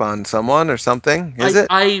to poop on someone or something, is it?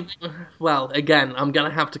 Well, again, I'm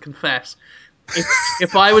gonna have to confess.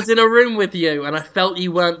 If I was in a room with you and I felt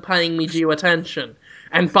you weren't paying me due attention,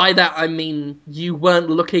 and by that I mean you weren't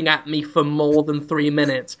looking at me for more than 3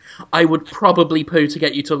 minutes, I would probably poo to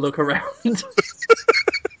get you to look around.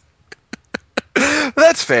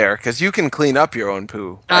 That's fair because you can clean up your own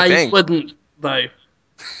poo. I I think wouldn't, though.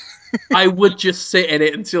 I would just sit in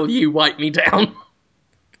it until you wipe me down.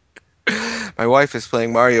 my wife is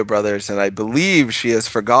playing Mario Brothers, and I believe she has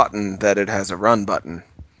forgotten that it has a run button.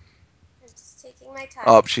 I'm just taking my time.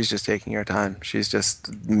 Oh, she's just taking her time. She's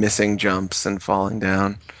just missing jumps and falling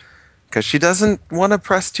down because she doesn't want to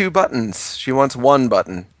press two buttons. She wants one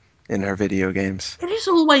button in her video games. It is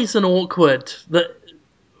always an awkward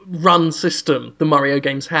run system the Mario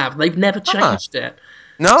games have. They've never Huh? changed it.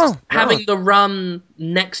 Just No, no. having the run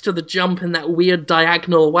next to the jump in that weird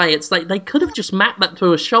diagonal way, it's like they could have just mapped that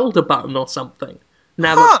to a shoulder button or something.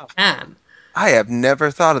 Now that Huh? they can. I have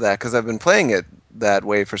never thought of that because I've been playing it that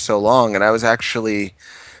way for so long, and I was actually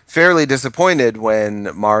fairly disappointed when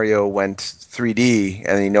Mario went 3D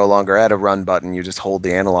and he no longer had a run button. You just hold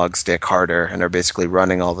the analog stick harder and are basically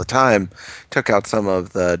running all the time. Took out some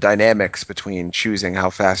of the dynamics between choosing how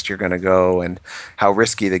fast you're going to go and how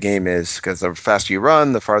risky the game is because the faster you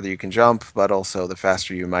run, the farther you can jump, but also the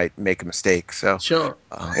faster you might make a mistake. So Sure.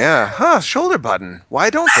 yeah, shoulder button. Why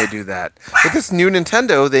don't they do that? With this new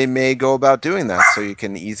Nintendo, they may go about doing that so you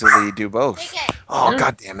can easily do both. Oh, Yeah.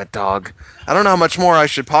 god damn it, dog. I don't know how much more I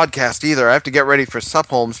should podcast either. I have to get ready for Sup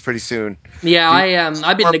Holmes pretty soon. Yeah, Do you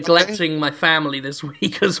I've been more thing? neglecting my family this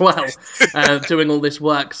week as well, doing all this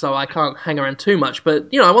work, so I can't hang around too much. But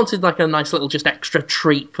I wanted like a nice little just extra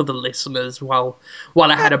treat for the listeners while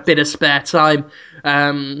I had a bit of spare time.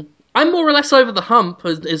 I'm more or less over the hump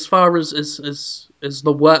as far as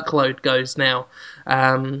the workload goes now.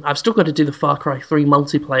 I've still got to do the Far Cry 3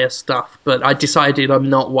 multiplayer stuff, but I decided I'm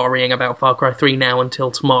not worrying about Far Cry 3 now until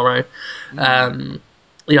tomorrow.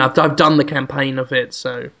 I've done the campaign of it,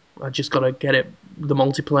 so I just got to get it the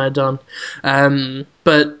multiplayer done.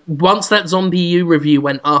 But once that Zombie U review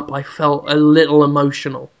went up, I felt a little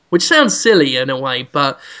emotional, which sounds silly in a way,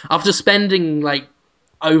 but after spending like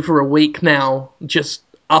over a week now just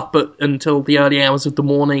up until the early hours of the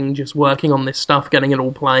morning, just working on this stuff, getting it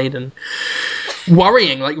all played, and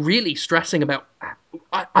worrying, like really stressing about.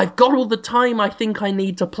 I've got all the time I think I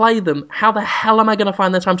need to play them. How the hell am I going to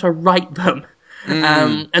find the time to write them? Mm.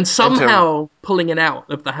 And And to somehow pulling it out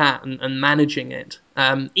of the hat and managing it.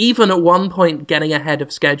 Even at one point, getting ahead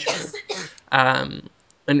of schedule. Um,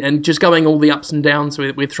 and just going all the ups and downs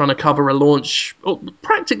with trying to cover a launch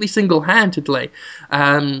practically single-handedly.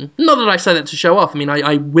 Not that I say that to show off. I mean,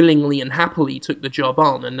 I willingly and happily took the job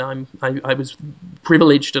on, and I was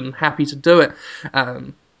privileged and happy to do it.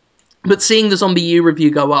 But seeing the Zombie U review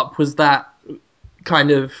go up was that kind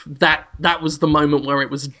of that was the moment where it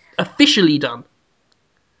was officially done.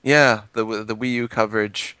 Yeah, the Wii U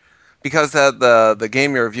coverage, because the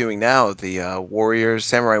game you're reviewing now, the Warriors,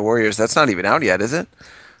 Samurai Warriors, that's not even out yet, is it?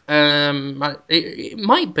 It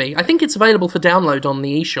might be. I think it's available for download on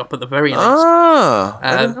the eShop at the very least. Oh,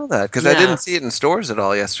 I didn't know that because I Yeah, didn't see it in stores at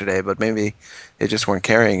all yesterday. But maybe they just weren't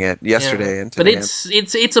carrying it yeah. yesterday and But today.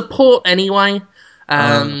 it's a port anyway.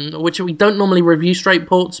 Uh, Which we don't normally review straight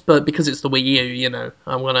ports, but because it's the Wii U, you know,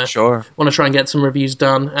 I'm gonna sure. want to try and get some reviews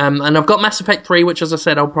done. And I've got Mass Effect 3, which, as I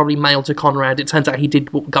said, I'll probably mail to Conrad. It turns out he did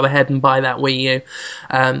go ahead and buy that Wii U,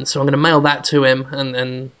 so I'm going to mail that to him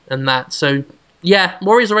and that. So yeah,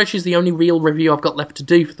 Warriors of Orochi is the only real review I've got left to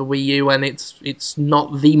do for the Wii U, and it's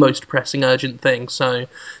not the most pressing urgent thing. So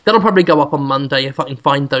that'll probably go up on Monday if I can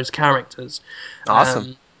find those characters.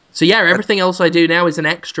 Awesome. So yeah, everything else I do now is an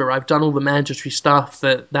extra. I've done all the mandatory stuff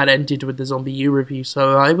that ended with the Zombie U review.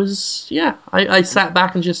 So I sat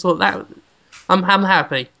back and just thought that I'm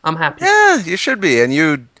happy. I'm happy. Yeah, you should be. And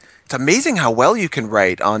you, it's amazing how well you can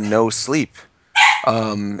write on no sleep.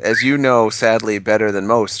 As you know, sadly, better than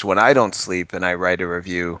most, when I don't sleep and I write a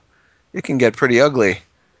review, it can get pretty ugly.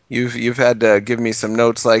 You've had to give me some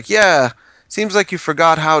notes like, yeah, seems like you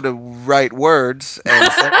forgot how to write words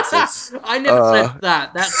and sentences. I never said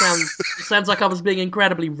that. That sounds like I was being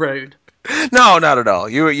incredibly rude. No, not at all.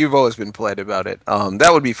 You've always been polite about it. That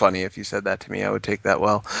would be funny if you said that to me. I would take that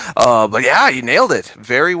well. But yeah, you nailed it.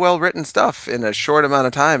 Very well written stuff in a short amount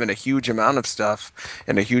of time, and a huge amount of stuff,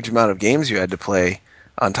 and a huge amount of games you had to play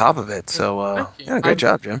on top of it. So Thank you. yeah, great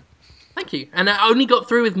job, Jim. Thank you. And I only got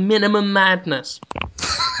through with minimum madness.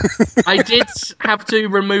 I did have to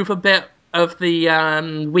remove a bit of the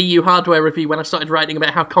Wii U hardware review when I started writing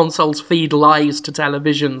about how consoles feed lies to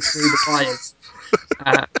televisions through the wires.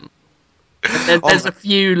 Oh There's my! a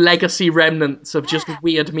few legacy remnants of just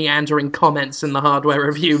weird meandering comments in the hardware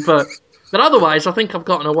review, but otherwise, I think I've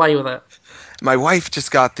gotten away with it. My wife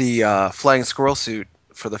just got the flying squirrel suit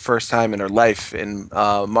for the first time in her life in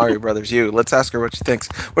Mario Brothers U. Let's ask her what she thinks.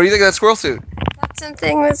 What do you think of that squirrel suit? Thought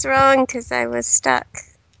something was wrong because I was stuck.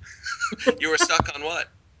 You were stuck on what?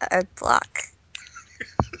 A block.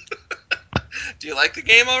 Do you like the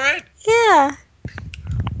game all right? Yeah.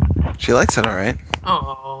 She likes it all right.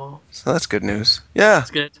 Oh, So that's good news. Yeah.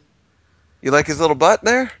 that's good. You like his little butt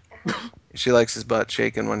there? She likes his butt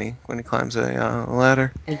shaking when he climbs a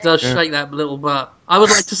ladder. It does Yeah. shake that little butt. I would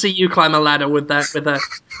like to see you climb a ladder with a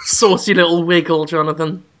saucy little wiggle,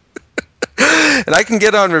 Jonathan. And I can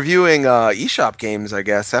get on reviewing eShop games, I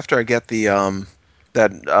guess, after I get the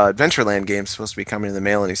that Adventureland game supposed to be coming in the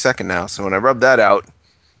mail any second now. So when I rub that out,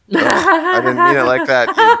 ugh, I didn't mean it like that,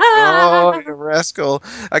 kid. Oh, you rascal!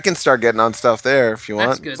 I can start getting on stuff there if you That's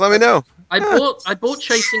want. Just good. let me know. Yeah. I bought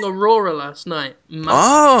Chasing Aurora last night.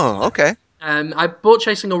 Oh, okay. I bought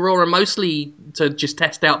Chasing Aurora mostly to just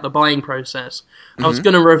test out the buying process. I was Hmm.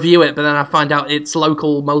 going to review it, but then I find out it's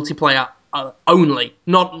local multiplayer only,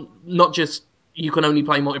 not just you can only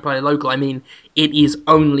play multiplayer local. I mean, it is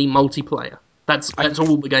only multiplayer. That's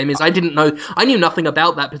all the game is. I didn't know. I knew nothing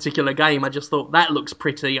about that particular game. I just thought that looks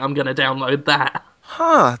pretty. I'm going to download that.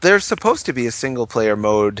 Huh. There's supposed to be a single player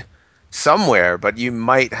mode somewhere, but you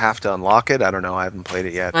might have to unlock it. I don't know. I haven't played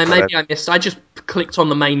it yet, but Maybe I missed. I just clicked on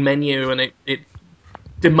the main menu and it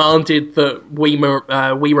demanded that Wii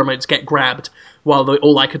remotes get grabbed while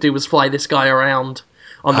all I could do was fly this guy around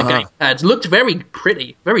on the huh. gamepad. It looked very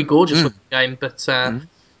pretty, very gorgeous Mm. looking game, but Mm.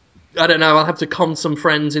 I don't know. I'll have to con some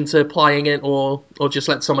friends into playing it, or just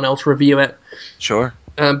let someone else review it. Sure.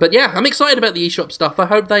 But yeah, I'm excited about the eShop stuff. I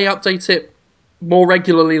hope they update it more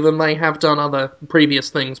regularly than they have done other previous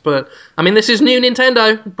things. But I mean, this is new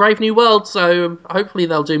Nintendo, Brave New World, so hopefully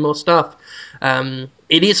they'll do more stuff.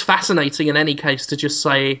 it is fascinating in any case to just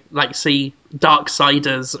say, like, see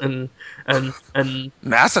Darksiders and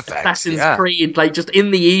Mass Effect, Assassin's yeah. Creed, like, just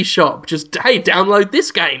in the eShop, just, hey, download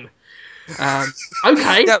this game.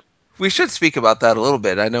 Okay. Yeah, we should speak about that a little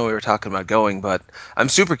bit. I know we were talking about going, but I'm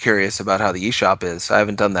super curious about how the eShop is. I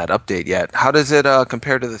haven't done that update yet. How does it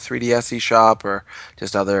compare to the 3DS eShop or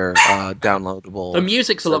just other The downloadable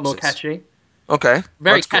music's a lot more services? catchy. Okay,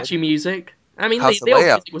 Very that's good. catchy music. I mean, How's the the old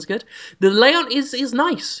layout? music was good. The layout is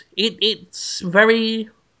nice. It's very,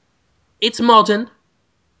 it's modern.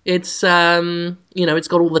 It's it's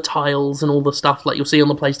got all the tiles and all the stuff like you'll see on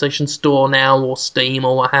the PlayStation Store now or Steam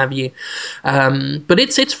or what have you. But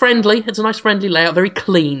it's friendly. It's a nice friendly layout, very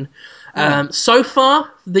clean. So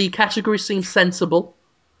far, the category seems sensible.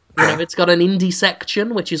 It's got an indie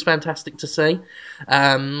section, which is fantastic to see.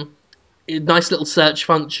 Nice little search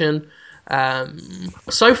function.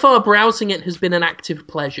 So far, browsing it has been an active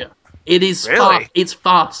pleasure. It is fast. Really? It's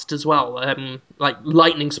fast as well, like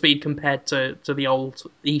lightning speed compared to the old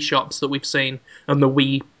eShops that we've seen and the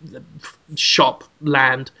Wii shop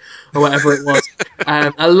land or whatever it was.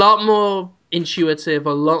 A lot more intuitive,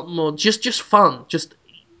 a lot more just fun. Just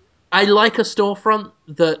I like a storefront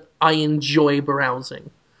that I enjoy browsing,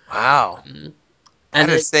 Wow. That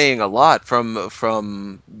and is saying a lot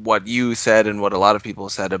from what you said and what a lot of people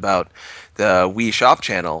said about the Wii Shop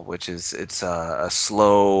channel, which is it's a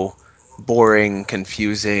slow, boring,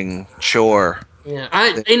 confusing chore.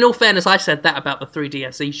 yeah. In all fairness, I said that about the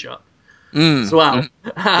 3DS eShop as Mm, well. mm,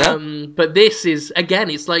 yeah. But this is again,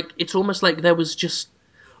 it's almost like there was just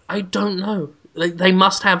I don't know. Like they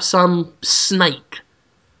must have some snake,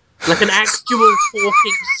 like an actual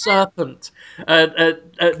talking serpent at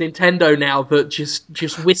Nintendo now that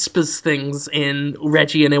just whispers things in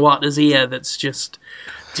Reggie and Iwata's ear. That's just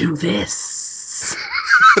do this.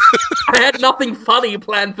 I had nothing funny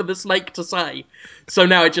planned for the snake to say, so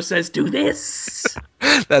now it just says do this.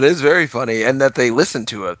 That is very funny, and that they listen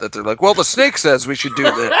to it. That they're like, "Well, the snake says we should do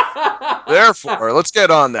this. Therefore, let's get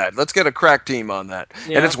on that. Let's get a crack team on that."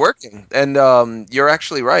 And Yeah. it's working. And you're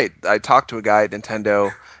actually right. I talked to a guy at Nintendo.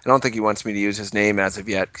 I don't think he wants me to use his name as of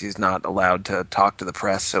yet because he's not allowed to talk to the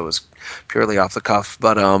press. So it was purely off the cuff.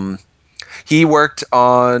 But he worked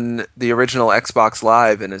on the original Xbox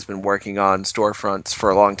Live and has been working on storefronts for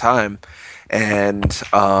a long time. And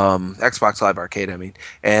Xbox Live Arcade, I mean.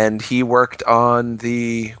 And he worked on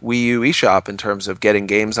the Wii U eShop in terms of getting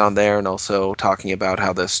games on there and also talking about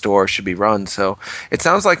how the store should be run. So it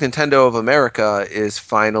sounds like Nintendo of America is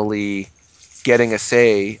finally getting a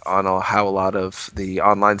say on how a lot of the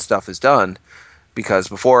online stuff is done because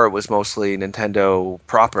before it was mostly Nintendo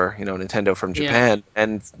proper, Nintendo from Yeah. Japan,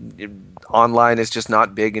 and online is just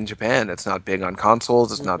not big in Japan. It's not big on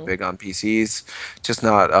consoles. It's not hmm big on PCs. Just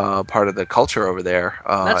not part of the culture over there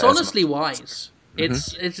That's as honestly much. wise. Hmm.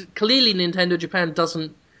 It's clearly Nintendo Japan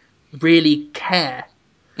doesn't really care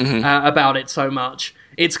Hmm. about it so much.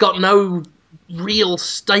 It's got no real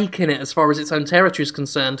stake in it as far as its own territory is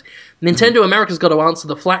concerned. Hmm. Nintendo America's got to answer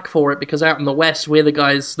the flack for it because out in the West we're the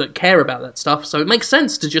guys that care about that stuff. So it makes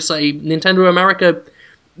sense to just say Nintendo America,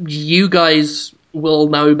 you guys will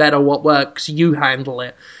know better what works. You handle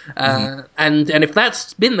it, Hmm. and if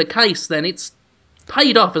that's been the case, then it's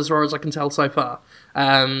paid off as far as I can tell so far.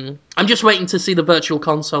 I'm just waiting to see the virtual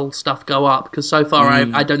console stuff go up because so far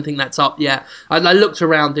I don't think that's up yet. I looked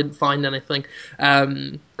around, didn't find anything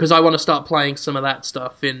because I want to start playing some of that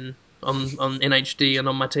stuff in HD and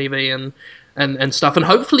on my TV and stuff, and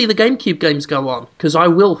hopefully the GameCube games go on because I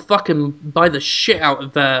will fucking buy the shit out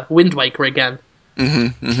of Wind Waker again. Hmm.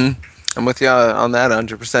 Hmm. I'm with you on that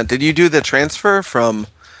 100%. Did you do the transfer from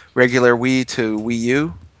regular Wii to Wii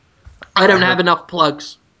U? I I don't heard. have enough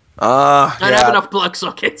plugs. I don't have Yeah, enough plug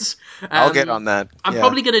sockets. I'll get on that. I'm Yeah.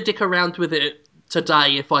 probably going to dick around with it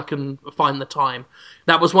today if I can find the time.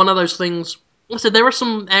 That was one of those things. I said there are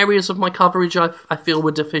some areas of my coverage I feel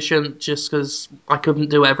were deficient just because I couldn't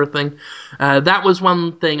do everything. That was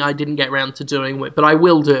one thing I didn't get around to doing, but I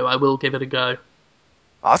will do. I will give it a go.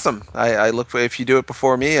 Awesome. I look for if you do it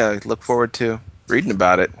before me. I look forward to reading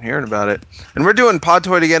about it, hearing about it. And we're doing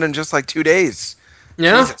Podtoid again in just like 2 days.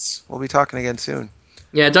 Yeah, Jesus, we'll be talking again soon.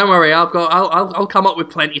 yeah. Don't worry. I'll come up with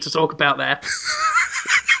plenty to talk about there.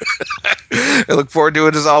 I look forward to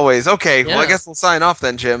it as always. Okay, well I Yeah. guess we'll sign off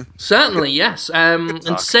then, Jim. Certainly, yes. Good And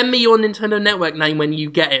talk. send me your Nintendo Network name when you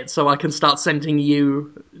get it, so I can start sending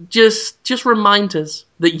you just reminders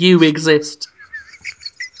that you exist.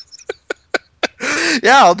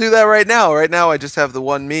 Yeah, I'll do that right now. Right now I just have the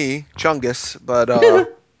one me, Chungus, but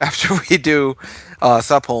after we do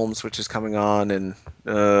Sup Holmes, which is coming on in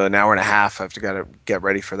an hour and a half. I have to gotta get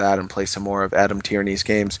ready for that and play some more of Adam Tierney's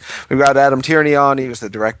games. We've got Adam Tierney on. He was the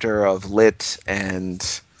director of Lit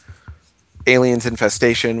and Aliens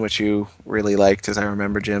Infestation, which you really liked, as I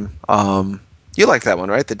remember, Jim. You liked that one,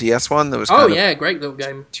 right? The DS one that was Oh kind of yeah, great little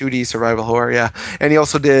game. 2D survival horror, yeah. And he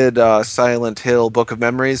also did Silent Hill Book of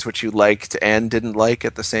Memories, which you liked and didn't like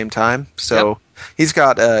at the same time. Yep. So he's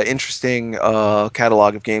got an interesting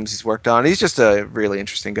catalog of games he's worked on. He's just a really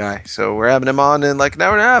interesting guy. So we're having him on in like an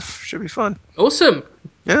hour and a half. Should be fun. Awesome.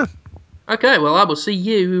 Yeah. Okay, well, I will see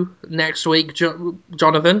you next week,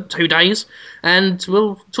 Jonathan, 2 days, and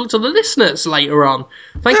we'll talk to the listeners later on.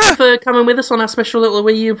 Thank you Yeah. for coming with us on our special little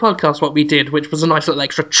Wii U podcast, what we did, which was a nice little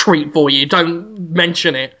extra treat for you. Don't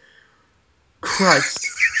mention it. Christ.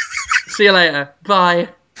 See you later. Bye.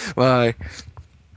 Bye.